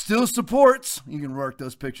still supports, you can work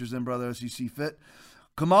those pictures in, brother, as you see fit.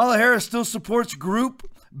 Kamala Harris still supports group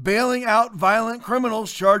bailing out violent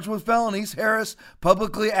criminals charged with felonies. Harris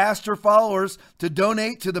publicly asked her followers to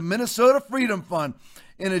donate to the Minnesota Freedom Fund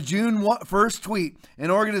in a June 1st tweet,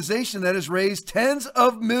 an organization that has raised tens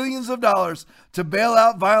of millions of dollars to bail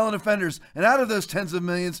out violent offenders. And out of those tens of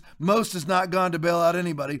millions, most has not gone to bail out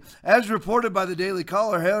anybody. As reported by the Daily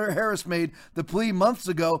Caller, Harris made the plea months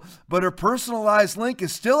ago, but her personalized link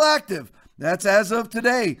is still active. That's as of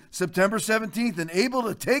today, September 17th, and able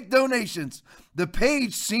to take donations. The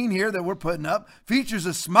page seen here that we're putting up features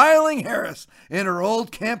a smiling Harris in her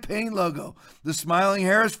old campaign logo. The Smiling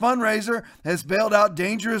Harris fundraiser has bailed out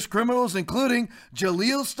dangerous criminals, including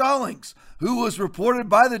Jaleel Stallings, who was reported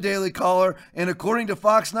by the Daily Caller and, according to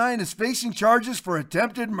Fox 9, is facing charges for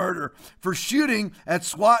attempted murder for shooting at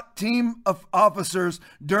SWAT team of officers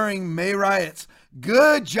during May riots.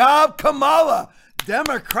 Good job, Kamala.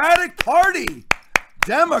 Democratic Party.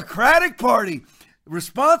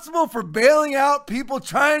 Responsible for bailing out people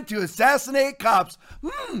trying to assassinate cops.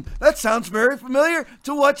 That sounds very familiar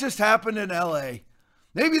to what just happened in L.A.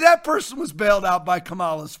 Maybe that person was bailed out by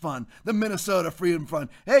Kamala's fund, the Minnesota Freedom Fund.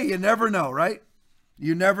 Hey, you never know, right?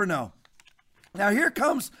 You never know. Now, here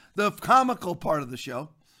comes the comical part of the show,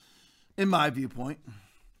 in my viewpoint.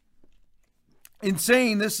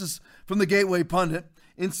 Insane, this is from the Gateway Pundit.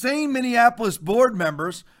 Insane Minneapolis board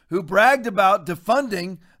members who bragged about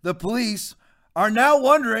defunding the police are now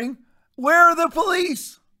wondering, where are the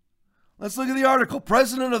police? Let's look at the article.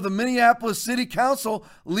 President of the Minneapolis City Council,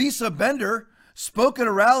 Lisa Bender, spoke at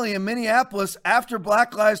a rally in Minneapolis after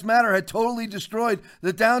Black Lives Matter had totally destroyed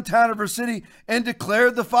the downtown of her city and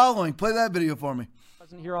declared the following. Play that video for me.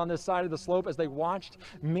 Here on this side of the slope as they watched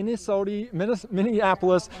Minneapolis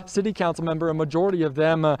City Council member, a majority of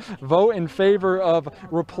them, vote in favor of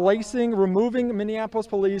removing Minneapolis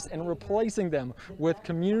police and replacing them with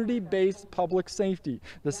community-based public safety.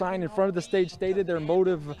 The sign in front of the stage stated their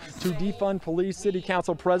motive to defund police. City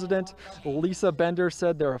Council President Lisa Bender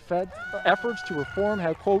said their efforts to reform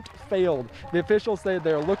have, quote, failed. The officials say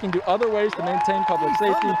they're looking to other ways to maintain public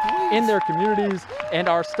safety in their communities and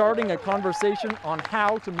are starting a conversation on how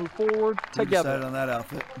to move forward together. On that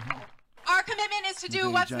outfit. Our commitment is to do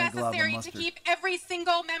what's necessary to keep every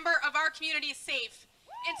single member of our community safe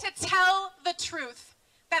and to tell the truth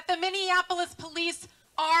that the Minneapolis police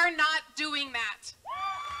are not doing that.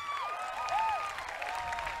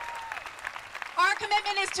 Our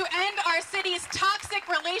commitment is to end our city's toxic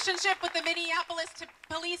relationship with the Minneapolis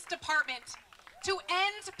Police Department, to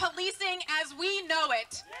end policing as we know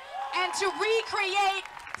it, and to recreate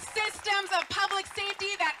systems of public safety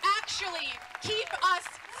that actually keep us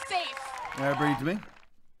safe. All right, bring it to me.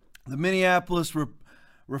 The Minneapolis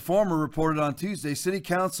Reformer reported on Tuesday, City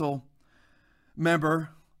Council member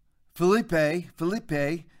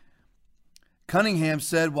Felipe Cunningham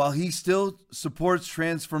said while he still supports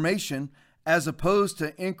transformation as opposed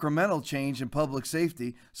to incremental change in public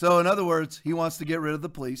safety, so in other words, he wants to get rid of the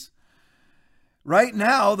police. Right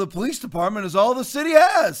now, the police department is all the city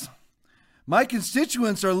has. My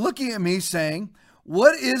constituents are looking at me saying,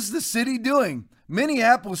 what is the city doing?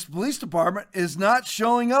 Minneapolis Police Department is not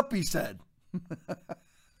showing up, he said.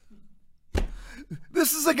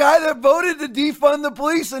 This is a guy that voted to defund the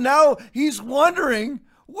police, and now he's wondering,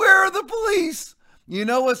 where are the police? You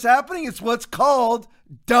know what's happening? It's what's called,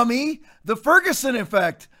 dummy, the Ferguson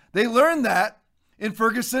effect. They learned that in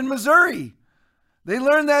Ferguson, Missouri. They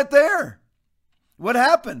learned that there. What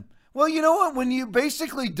happened? Well, you know what? When you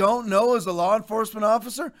basically don't know as a law enforcement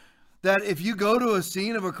officer that if you go to a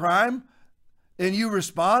scene of a crime and you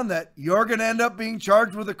respond that you're going to end up being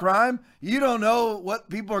charged with a crime, you don't know what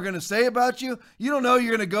people are going to say about you. You don't know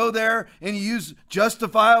you're going to go there and you use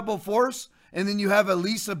justifiable force, and then you have a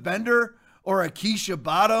Lisa Bender or a Keisha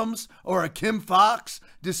Bottoms or a Kim Fox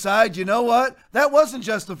decide, you know what, that wasn't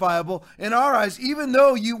justifiable in our eyes, even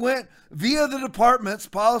though you went via the department's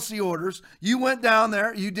policy orders, you went down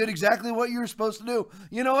there, you did exactly what you were supposed to do.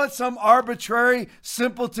 You know what, some arbitrary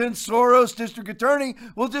simpleton Soros district attorney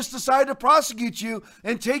will just decide to prosecute you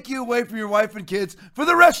and take you away from your wife and kids for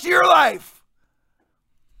the rest of your life.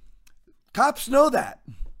 Cops know that.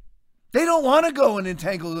 They don't want to go and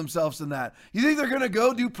entangle themselves in that. You think they're going to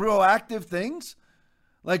go do proactive things?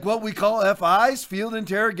 Like what we call FIs, field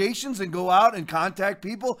interrogations, and go out and contact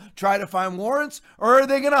people, try to find warrants? Or are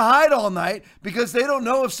they going to hide all night because they don't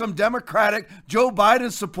know if some Democratic, Joe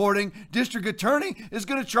Biden supporting district attorney is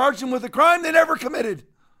going to charge them with a crime they never committed?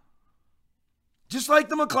 Just like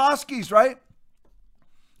the McCloskeys, right?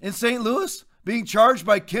 In St. Louis, being charged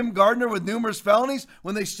by Kim Gardner with numerous felonies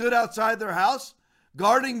when they stood outside their house,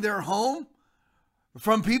 guarding their home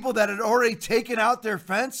from people that had already taken out their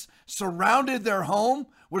fence, surrounded their home,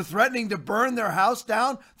 were threatening to burn their house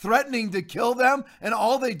down, threatening to kill them, and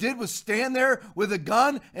all they did was stand there with a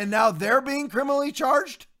gun, and now they're being criminally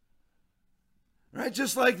charged? Right,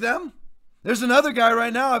 just like them. There's another guy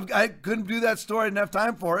right now, I couldn't do that story, I didn't have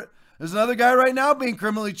time for it. There's another guy right now being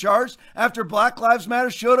criminally charged after Black Lives Matter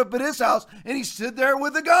showed up at his house, and he stood there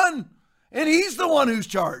with a gun, and he's the one who's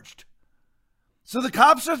charged. So the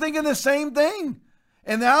cops are thinking the same thing.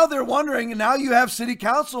 And now they're wondering, and now you have city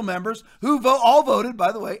council members who all voted,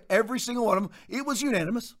 by the way, every single one of them. It was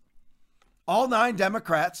unanimous. All 9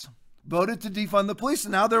 Democrats voted to defund the police.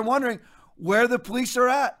 And now they're wondering where the police are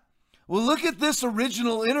at. Well, look at this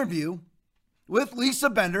original interview with Lisa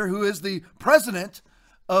Bender, who is the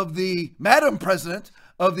Madam President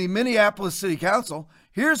of the Minneapolis City Council.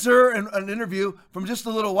 Here's her in an interview from just a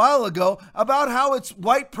little while ago about how it's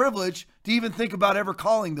white privilege to even think about ever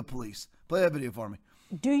calling the police. Play that video for me.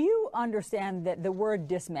 Do you understand that the word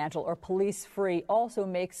dismantle or police free also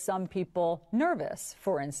makes some people nervous?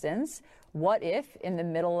 For instance, what if in the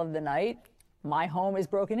middle of the night my home is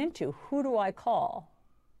broken into? Who do I call?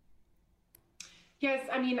 Yes,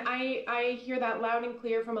 I mean, I hear that loud and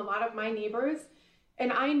clear from a lot of my neighbors.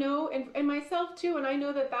 And I know, and myself too, and I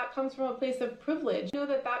know that that comes from a place of privilege. Know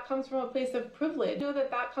that that comes from a place of privilege. Know that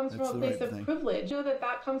that comes from a place of privilege. Know that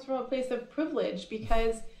that comes from a place of privilege,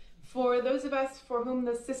 because for those of us for whom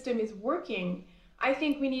the system is working, I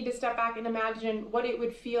think we need to step back and imagine what it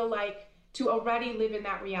would feel like to already live in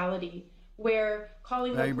that reality where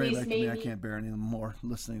calling the police may I can't bear any more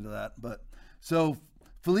listening to that. But So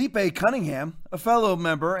Felipe Cunningham, a fellow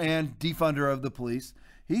member and defunder of the police,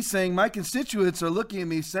 he's saying, my constituents are looking at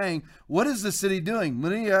me saying, what is the city doing?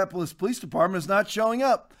 Minneapolis Police Department is not showing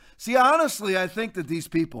up. See, honestly, I think that these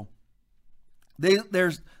people, they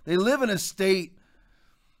live in a state,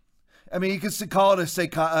 I mean, you could call it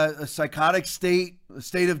a psychotic state, a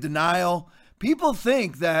state of denial. People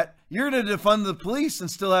think that you're going to defund the police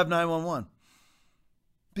and still have 911.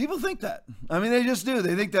 People think that. I mean, they just do.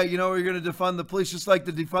 They think that, you're going to defund the police, just like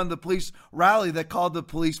the defund the police rally that called the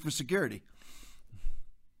police for security.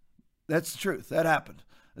 That's the truth. That happened.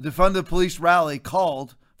 A defund the police rally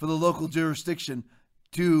called for the local jurisdiction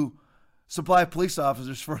to supply police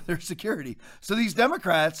officers for their security. So these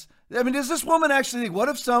Democrats, I mean, does this woman actually think, what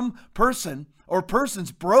if some person or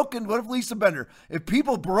persons broken, what if Lisa Bender, if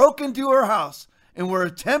people broke into her house and were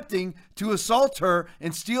attempting to assault her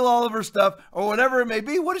and steal all of her stuff or whatever it may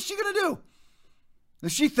be, what is she going to do?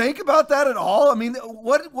 Does she think about that at all? I mean,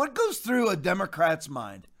 what goes through a Democrat's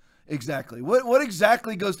mind? Exactly. What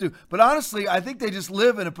exactly goes through? But honestly, I think they just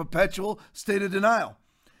live in a perpetual state of denial.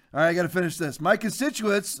 All right, I got to finish this. My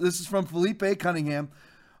constituents, this is from Felipe Cunningham,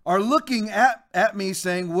 are looking at me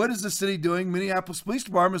saying, what is the city doing? Minneapolis Police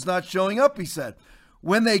Department is not showing up, he said.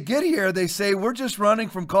 When they get here, they say, we're just running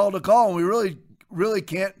from call to call, and we really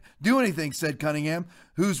can't do anything, said Cunningham,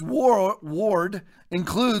 whose ward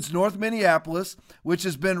includes North Minneapolis, which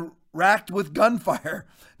has been racked with gunfire.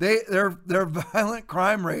 Their violent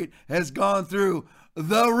crime rate has gone through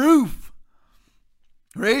the roof.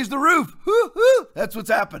 Raise the roof. Woo-hoo. That's what's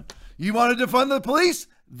happened. You want to defund the police?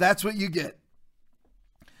 That's what you get.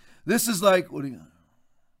 This is like, what do you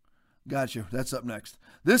got you? That's up next.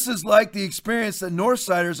 This is like the experience that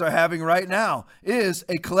Northsiders are having right now. It is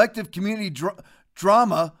a collective community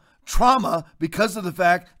trauma because of the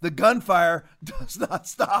fact the gunfire does not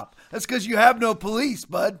stop. That's because you have no police,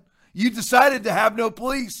 bud. You decided to have no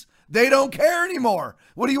police. They don't care anymore.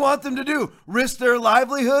 What do you want them to do? Risk their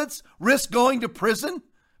livelihoods? Risk going to prison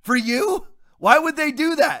for you? Why would they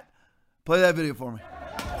do that? Play that video for me.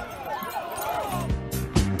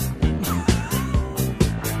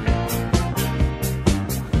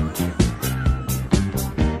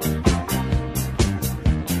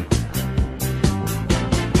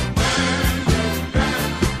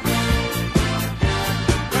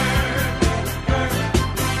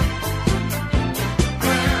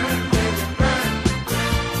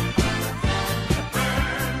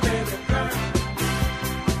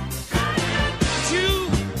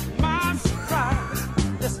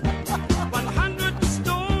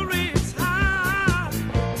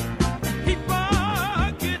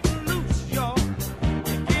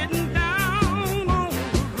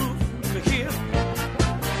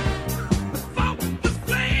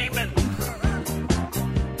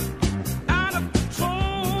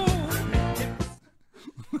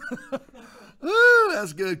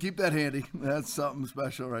 That's good. Keep that handy. That's something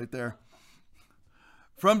special right there.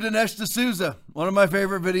 From Dinesh D'Souza, one of my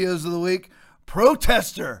favorite videos of the week.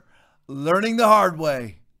 Protester learning the hard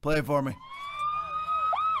way. Play it for me.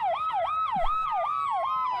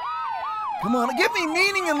 Come on, give me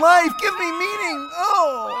meaning in life. Give me meaning.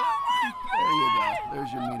 Oh, there you go.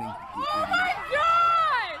 There's your meaning. Oh my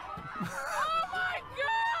God! Oh my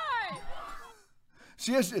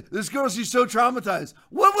God! This girl, she's so traumatized.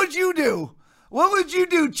 What would you do? What would you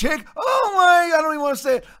do, chick? Oh my, I don't even want to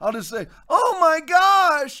say it. I'll just say, oh my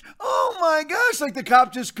gosh. Oh my gosh. Like the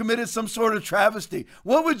cop just committed some sort of travesty.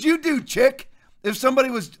 What would you do, chick? If somebody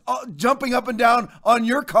was jumping up and down on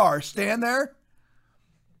your car, stand there?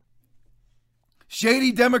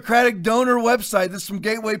 Shady Democratic donor website. This is from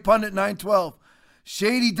Gateway Pundit 912.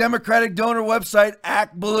 Shady Democratic donor website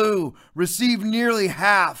ActBlue received nearly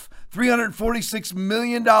half, $346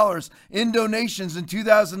 million in donations in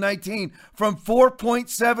 2019 from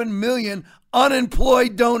 4.7 million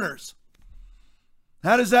unemployed donors.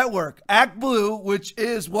 How does that work? ActBlue, which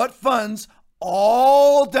is what funds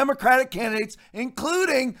all Democratic candidates,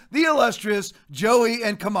 including the illustrious Joey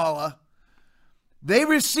and Kamala, they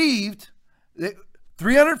received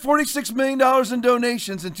 $346 million in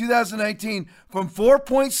donations in 2019 from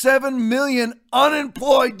 4.7 million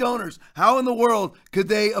unemployed donors. How in the world could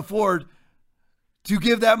they afford to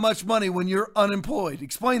give that much money when you're unemployed?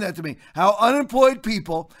 Explain that to me. How unemployed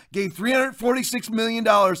people gave $346 million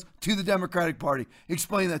to the Democratic Party.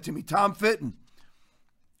 Explain that to me. Tom Fitton,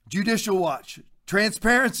 Judicial Watch.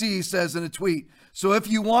 Transparency, he says in a tweet. So if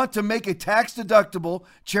you want to make a tax-deductible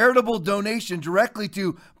charitable donation directly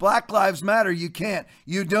to Black Lives Matter, you can't.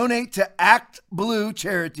 You donate to ActBlue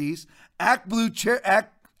Charities. ActBlue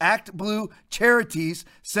Charities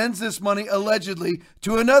sends this money allegedly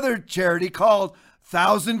to another charity called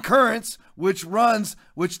Thousand Currents, which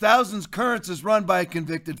Thousand Currents is run by a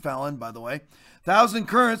convicted felon, by the way. Thousand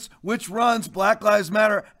Currents, which runs Black Lives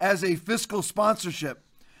Matter as a fiscal sponsorship.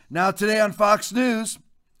 Now today on Fox News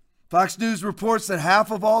reports that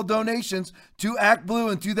half of all donations to Act Blue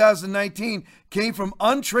in 2019 came from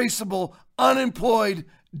untraceable, unemployed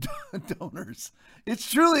donors. It's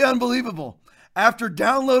truly unbelievable. After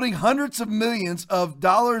downloading hundreds of millions of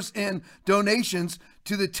dollars in donations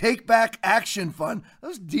to the Take Back Action Fund,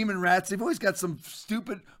 those demon rats, they've always got some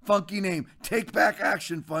stupid, funky name, Take Back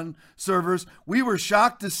Action Fund servers, we were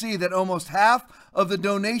shocked to see that almost half of the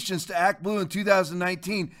donations to Act Blue in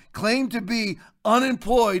 2019 claimed to be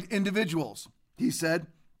unemployed individuals. He said,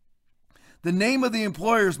 the name of the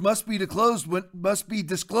employers must be disclosed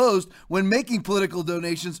when making political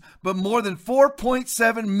donations, but more than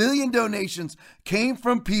 4.7 million donations came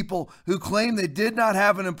from people who claim they did not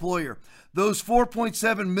have an employer. Those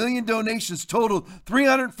 4.7 million donations totaled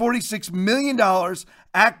 $346 million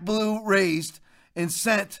Act Blue raised and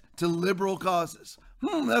sent to liberal causes.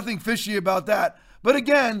 Nothing fishy about that. But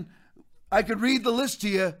again, I could read the list to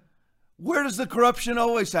you. Where does the corruption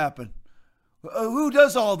always happen? Who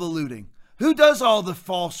does all the looting? Who does all the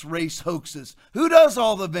false race hoaxes? Who does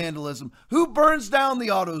all the vandalism? Who burns down the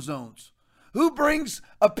auto zones? Who brings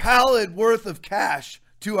a pallet worth of cash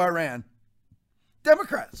to Iran?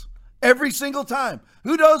 Democrats. Every single time.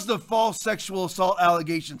 Who does the false sexual assault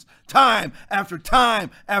allegations time after time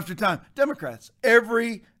after time? Democrats.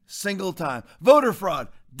 Every single time. Voter fraud.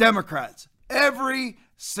 Democrats. Every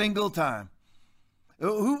single time.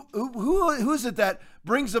 Who is it that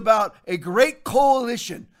brings about a great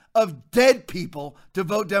coalition of dead people to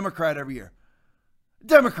vote Democrat every year?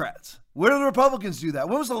 Democrats. Where do the Republicans do that?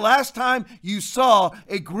 When was the last time you saw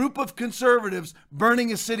a group of conservatives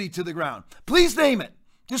burning a city to the ground? Please name it.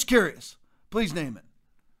 Just curious. Please name it.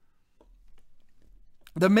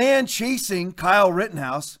 The man chasing Kyle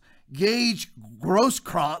Rittenhouse, Gage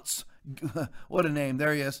Grosskreutz, what a name,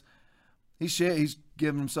 there he is. He's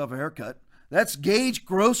giving himself a haircut. That's Gage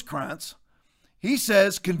Grosskreutz. He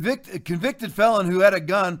says convicted felon who had a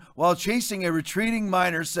gun while chasing a retreating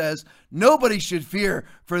minor says nobody should fear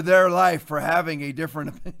for their life for having a different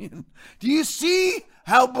opinion. Do you see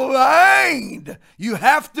how blind you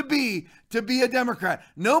have to be a Democrat?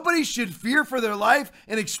 Nobody should fear for their life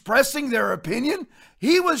in expressing their opinion.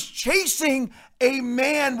 He was chasing a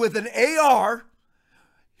man with an AR.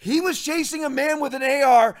 He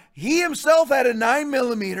himself had a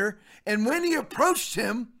 9mm, and when he approached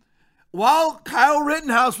him, while Kyle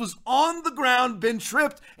Rittenhouse was on the ground, been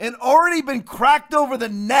tripped, and already been cracked over the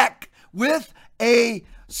neck with a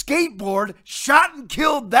skateboard, shot and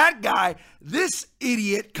killed that guy, this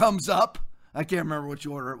idiot comes up. I can't remember which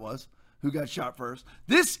order it was, who got shot first.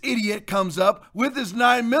 This idiot comes up with his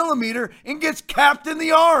 9mm and gets capped in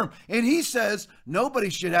the arm. And he says, nobody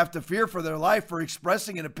should have to fear for their life for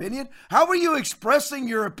expressing an opinion. How are you expressing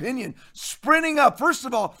your opinion? Sprinting up. First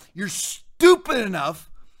of all, you're stupid enough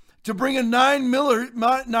to bring a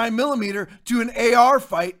 9mm to an AR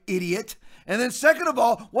fight, idiot. And then second of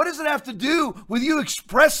all, what does it have to do with you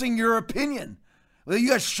expressing your opinion? Well, you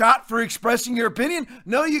got shot for expressing your opinion?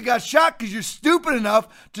 No, you got shot because you're stupid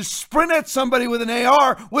enough to sprint at somebody with an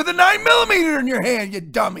AR with a 9mm in your hand, you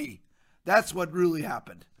dummy. That's what really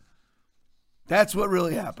happened.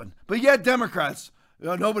 But yet Democrats,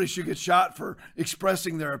 nobody should get shot for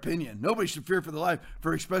expressing their opinion. Nobody should fear for their life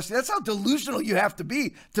for expressing. That's how delusional you have to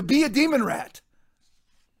be a demon rat.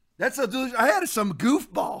 That's how delusional. I had some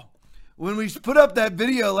goofball when we put up that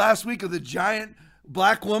video last week of the giant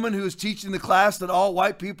black woman who was teaching the class that all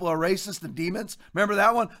white people are racist and demons. Remember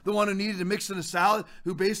that one? The one who needed to mix in a salad,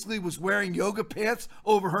 who basically was wearing yoga pants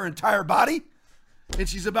over her entire body. And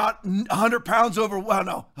she's about 100 pounds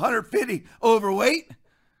 150 overweight.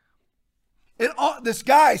 And this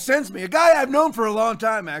guy sends me, a guy I've known for a long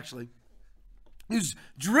time, actually, who's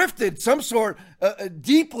drifted some sort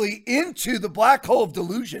deeply into the black hole of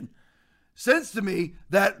delusion, sends to me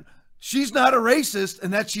that she's not a racist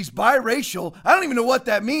and that she's biracial. I don't even know what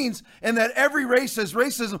that means. And that every race has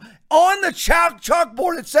racism. On the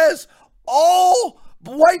chalkboard, it says all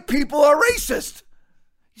white people are racist.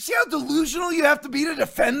 You see how delusional you have to be to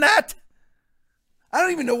defend that? I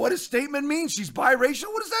don't even know what his statement means. She's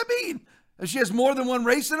biracial. What does that mean? If she has more than one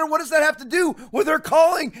race in her, what does that have to do with her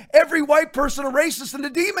calling every white person a racist and a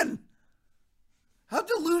demon? How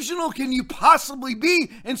delusional can you possibly be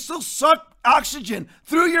and still suck oxygen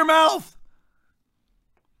through your mouth?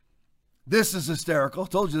 This is hysterical. I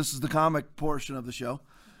told you this is the comic portion of the show.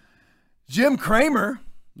 Jim Cramer,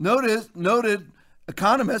 noted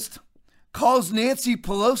economist, calls Nancy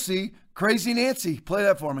Pelosi Crazy Nancy. Play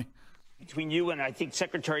that for me. Between you and I think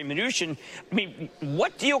Secretary Mnuchin, I mean,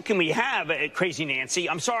 what deal can we have, Crazy Nancy?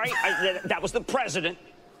 I'm sorry, that was the president.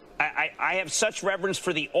 I have such reverence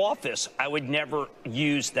for the office, I would never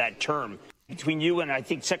use that term. Between you and I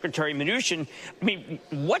think Secretary Mnuchin, I mean,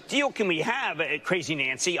 what deal can we have, Crazy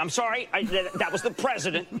Nancy? I'm sorry, that was the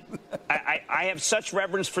president. I have such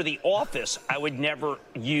reverence for the office, I would never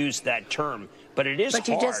use that term. But it is hard,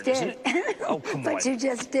 you just did. isn't it? Oh, come on. But you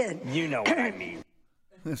just did. You know what I mean.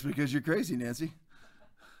 That's because you're crazy, Nancy.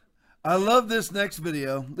 I love this next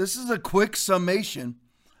video. This is a quick summation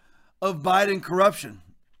of Biden corruption.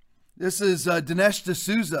 This is Dinesh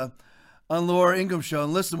D'Souza on Laura Ingraham Show.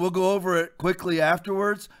 And listen, we'll go over it quickly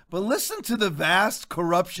afterwards, but listen to the vast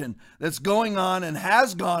corruption that's going on and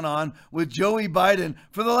has gone on with Joey Biden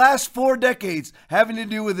for the last 4 decades, having to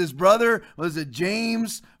do with his brother, was it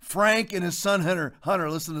James, Frank, and his son Hunter.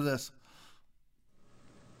 Hunter, listen to this.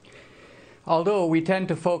 Although we tend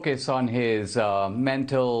to focus on his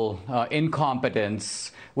mental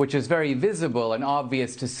incompetence, which is very visible and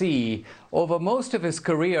obvious to see, over most of his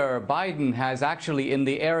career, Biden has actually, in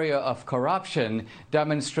the area of corruption,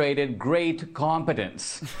 demonstrated great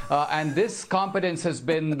competence. And this competence has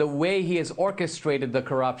been the way he has orchestrated the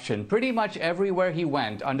corruption. Pretty much everywhere he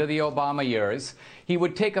went under the Obama years, he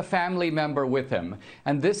would take a family member with him.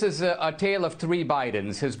 And this is a tale of 3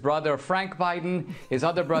 Bidens: his brother Frank Biden, his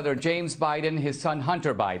other brother James Biden, his son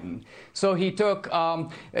Hunter Biden. So he took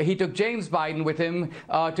James Biden with him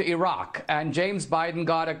to Iraq, and James Biden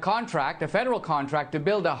got a contract, a federal contract, to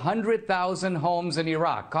build 100,000 homes in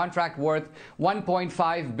Iraq, contract worth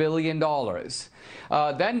 $1.5 billion.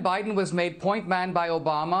 Then Biden was made point man by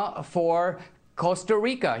Obama for Costa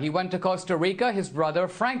Rica. He went to Costa Rica. His brother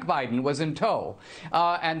Frank Biden was in tow.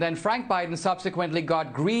 And then Frank Biden subsequently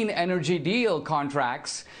got green energy deal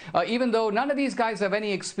contracts, even though none of these guys have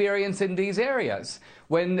any experience in these areas.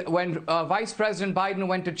 When Vice President Biden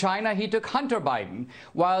went to China, he took Hunter Biden.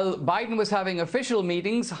 While Biden was having official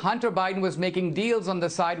meetings, Hunter Biden was making deals on the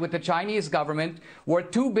side with the Chinese government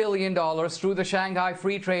worth $2 billion through the Shanghai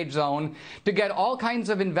Free Trade Zone to get all kinds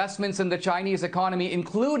of investments in the Chinese economy,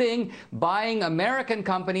 including buying American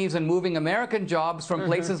companies and moving American jobs from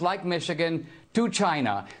places like Michigan to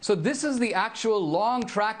China. So this is the actual long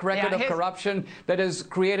track record of corruption that has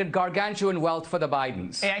created gargantuan wealth for the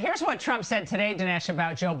Bidens. Yeah, here's what Trump said today, Dinesh,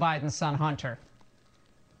 about Joe Biden's son, Hunter.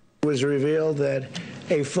 It was revealed that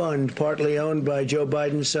a fund partly owned by Joe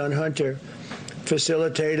Biden's son, Hunter,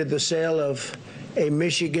 facilitated the sale of a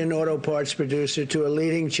Michigan auto parts producer to a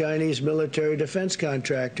leading Chinese military defense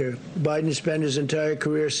contractor. Biden spent his entire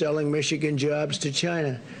career selling Michigan jobs to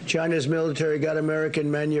China. China's military got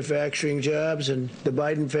American manufacturing jobs, and the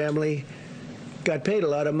Biden family got paid a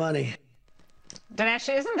lot of money.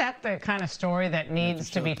 Dinesh, isn't that the kind of story that needs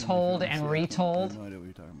to be told and retold? No idea what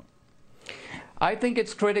you're talking about. I think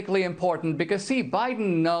it's critically important because, see,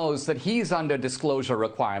 Biden knows that he's under disclosure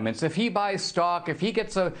requirements. If he buys stock, if he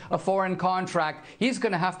gets a foreign contract, he's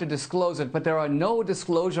going to have to disclose it. But there are no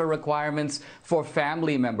disclosure requirements for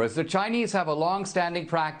family members. The Chinese have a long-standing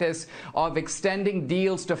practice of extending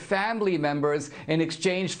deals to family members in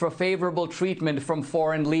exchange for favorable treatment from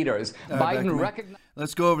foreign leaders. Biden recognizes.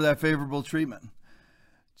 Let's go over that favorable treatment.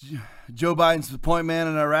 Joe Biden's the point man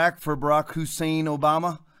in Iraq for Barack Hussein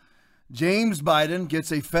Obama. James Biden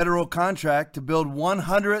gets a federal contract to build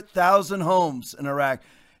 100,000 homes in Iraq.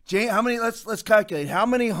 How many? Let's calculate. How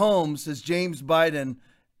many homes has James Biden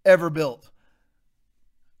ever built?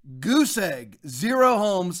 Goose egg, 0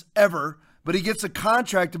 homes ever. But he gets a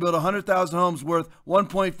contract to build 100,000 homes worth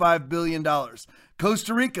 $1.5 billion.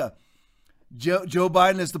 Costa Rica. Joe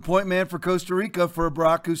Biden is the point man for Costa Rica for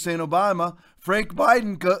Barack Hussein Obama. Frank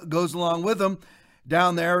Biden goes along with him.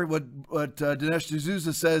 Down there, what Dinesh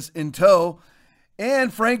D'Souza says, in tow.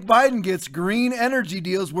 And Frank Biden gets green energy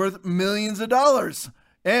deals worth millions of dollars.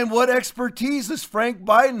 And what expertise does Frank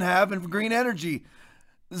Biden have in green energy?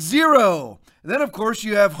 0. And then, of course,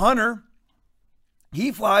 you have Hunter.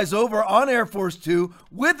 He flies over on Air Force 2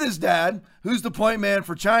 with his dad, who's the point man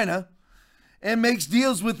for China, and makes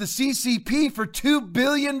deals with the CCP for $2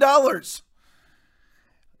 billion.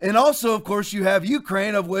 And also, of course, you have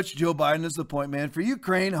Ukraine, of which Joe Biden is the point man for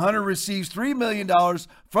Ukraine. Hunter receives $3 million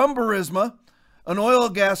from Burisma, an oil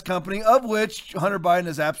and gas company, of which Hunter Biden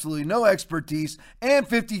has absolutely no expertise, and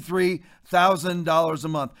 $53,000 a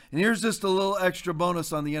month. And here's just a little extra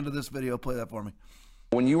bonus on the end of this video. Play that for me.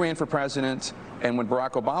 When you ran for president and when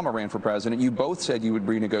Barack Obama ran for president, you both said you would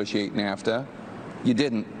renegotiate NAFTA. You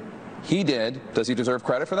didn't. He did. Does he deserve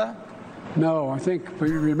credit for that? No, I think, but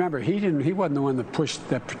remember, he wasn't the one that pushed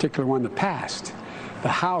that particular one that passed. The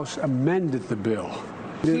House amended the bill.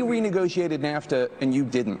 He renegotiated NAFTA and you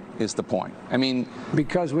didn't, is the point. I mean,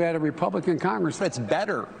 because we had a Republican Congress. It's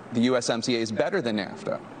better. The USMCA is better than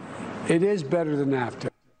NAFTA. It is better than NAFTA.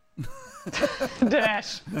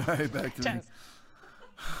 Dinesh. All right, back to me.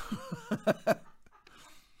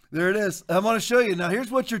 There it is. I want to show you. Now,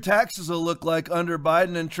 here's what your taxes will look like under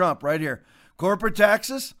Biden and Trump right here. Corporate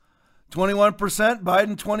taxes, 21%,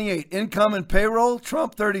 Biden 28%. Income and payroll,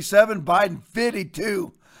 Trump 37%, Biden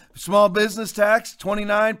 52%. Small business tax,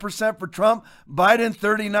 29% for Trump, Biden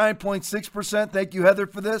 39.6%. Thank you, Heather,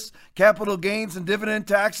 for this. Capital gains and dividend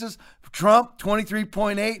taxes, Trump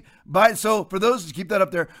 23.8%. Biden. So for those, keep that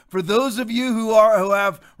up there. For those of you who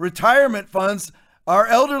have retirement funds, our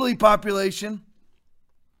elderly population,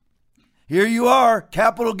 here you are,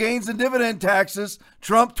 capital gains and dividend taxes,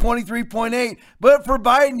 Trump 23.8%. But for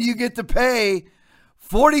Biden, you get to pay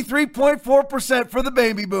 43.4% for the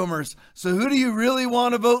baby boomers. So who do you really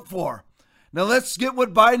want to vote for? Now let's get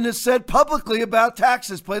what Biden has said publicly about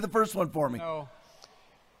taxes. Play the first one for me. You know,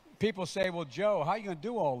 people say, well, Joe, how are you going to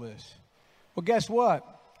do all this? Well, guess what?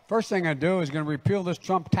 First thing I do is going to repeal this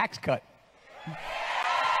Trump tax cut.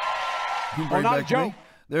 Well, not Joe.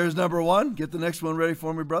 There's number one. Get the next one ready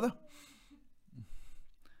for me, brother.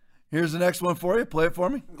 Here's the next one for you. Play it for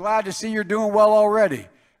me. I'm glad to see you're doing well already.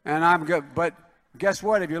 And I'm good. But guess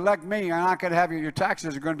what? If you elect me, I'm not going to have your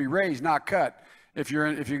taxes are going to be raised, not cut, if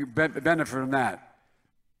you benefit from that.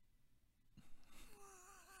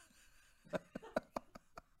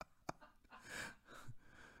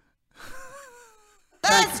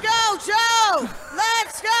 Let's go, Joe!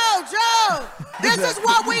 Let's go, Joe! This is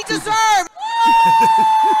what we deserve!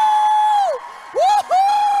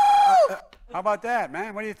 Woo-hoo! How about that,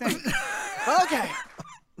 man? What do you think? Okay.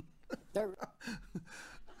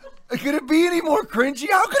 Could it be any more cringy?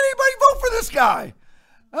 How could anybody vote for this guy?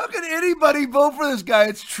 How could anybody vote for this guy?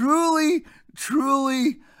 It's truly,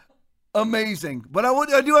 truly amazing. But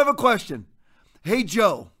I do have a question. Hey,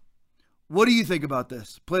 Joe, what do you think about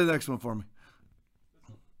this? Play the next one for me.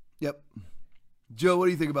 Yep. Joe, what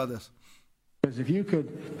do you think about this? Because if you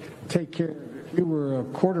could take care, if you were a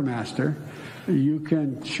quartermaster, you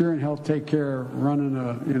can sure and hell take care of running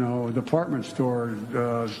a department store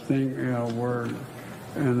thing, where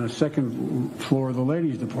in the second floor of the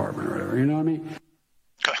ladies' department or whatever. You know what I mean?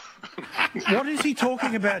 What is he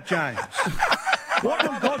talking about, James? What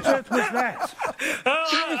on God's earth was that?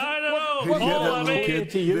 I don't know. You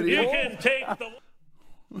can take the.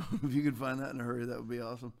 If you could find that in a hurry, that would be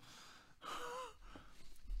awesome.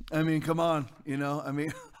 I mean, come on,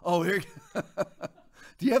 oh, here.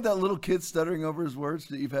 Do you have that little kid stuttering over his words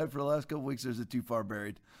that you've had for the last couple weeks, or is it too far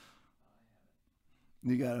buried?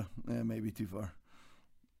 You gotta, maybe too far.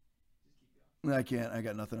 I can't. I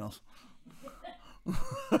got nothing else.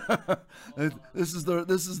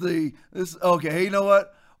 Okay. Hey, you know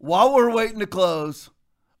what? While we're waiting to close,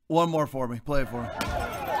 one more for me. Play it for me.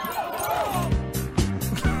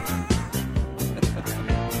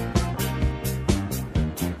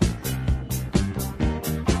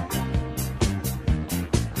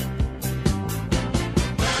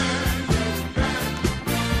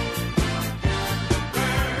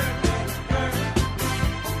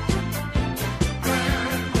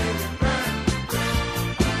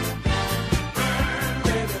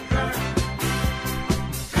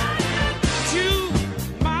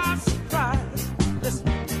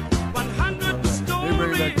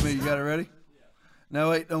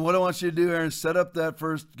 Now wait, and what I want you to do, Aaron, set up that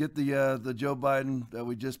first, get the Joe Biden that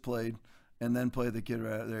we just played, and then play the kid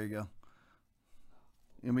right there. You go.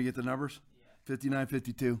 Let me get the numbers. 59,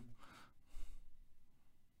 52.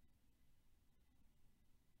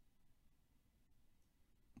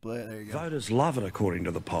 Play it. There you go. Voters love it, according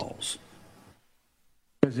to the polls.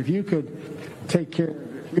 Because if you could take care,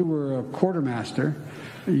 if you were a quartermaster,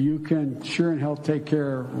 you can sure and hell take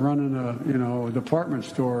care of running a department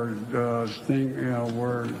store thing,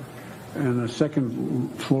 where in the second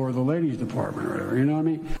floor of the ladies' department or whatever. You know what I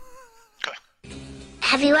mean?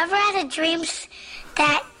 Have you ever had a dream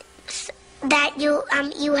that you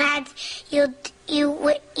want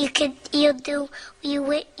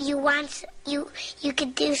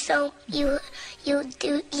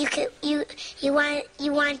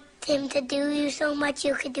him to do you so much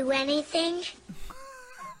you could do anything?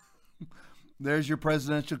 There's your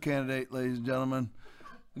presidential candidate, ladies and gentlemen,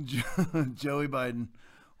 Joey Biden.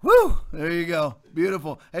 Woo! There you go.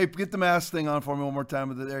 Beautiful. Hey, get the mask thing on for me one more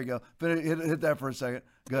time. There you go. Hit that for a second.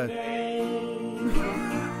 Good.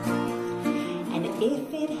 And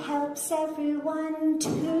if it helps everyone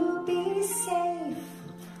to be safe,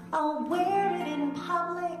 I'll wear it in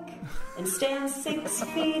public and stand 6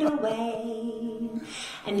 feet away.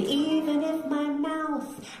 And even if my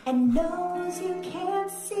mouth and nose you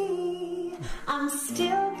can't see, I'm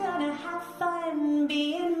still gonna have fun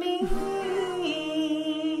being me.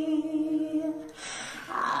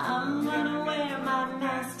 I'm gonna wear my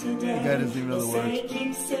mask today. The guy doesn't even know the words. They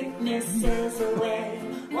keep sicknesses away.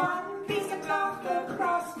 One piece of cloth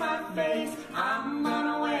across my face. I'm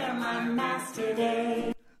gonna wear my mask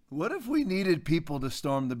today. What if we needed people to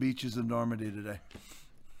storm the beaches of Normandy today?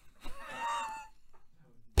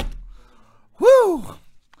 Woo!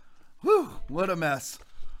 Woo! What a mess.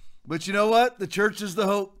 But you know what? The church is the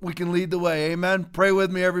hope. We can lead the way. Amen. Pray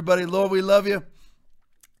with me, everybody. Lord, we love you.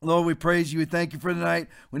 Lord, we praise you. We thank you for tonight.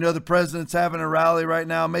 We know the president's having a rally right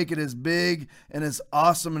now. Make it as big and as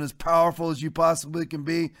awesome and as powerful as you possibly can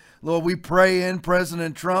be. Lord, we pray in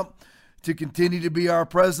President Trump to continue to be our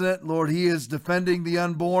president. Lord, he is defending the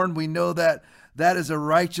unborn. We know that that is a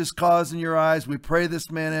righteous cause in your eyes. We pray this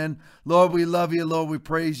man in. Lord, we love you. Lord, we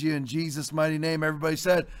praise you in Jesus' mighty name. Everybody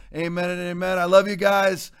said amen and amen. I love you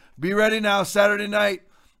guys. Be ready now. Saturday night,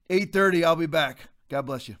 8:30. I'll be back. God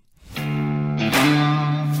bless you.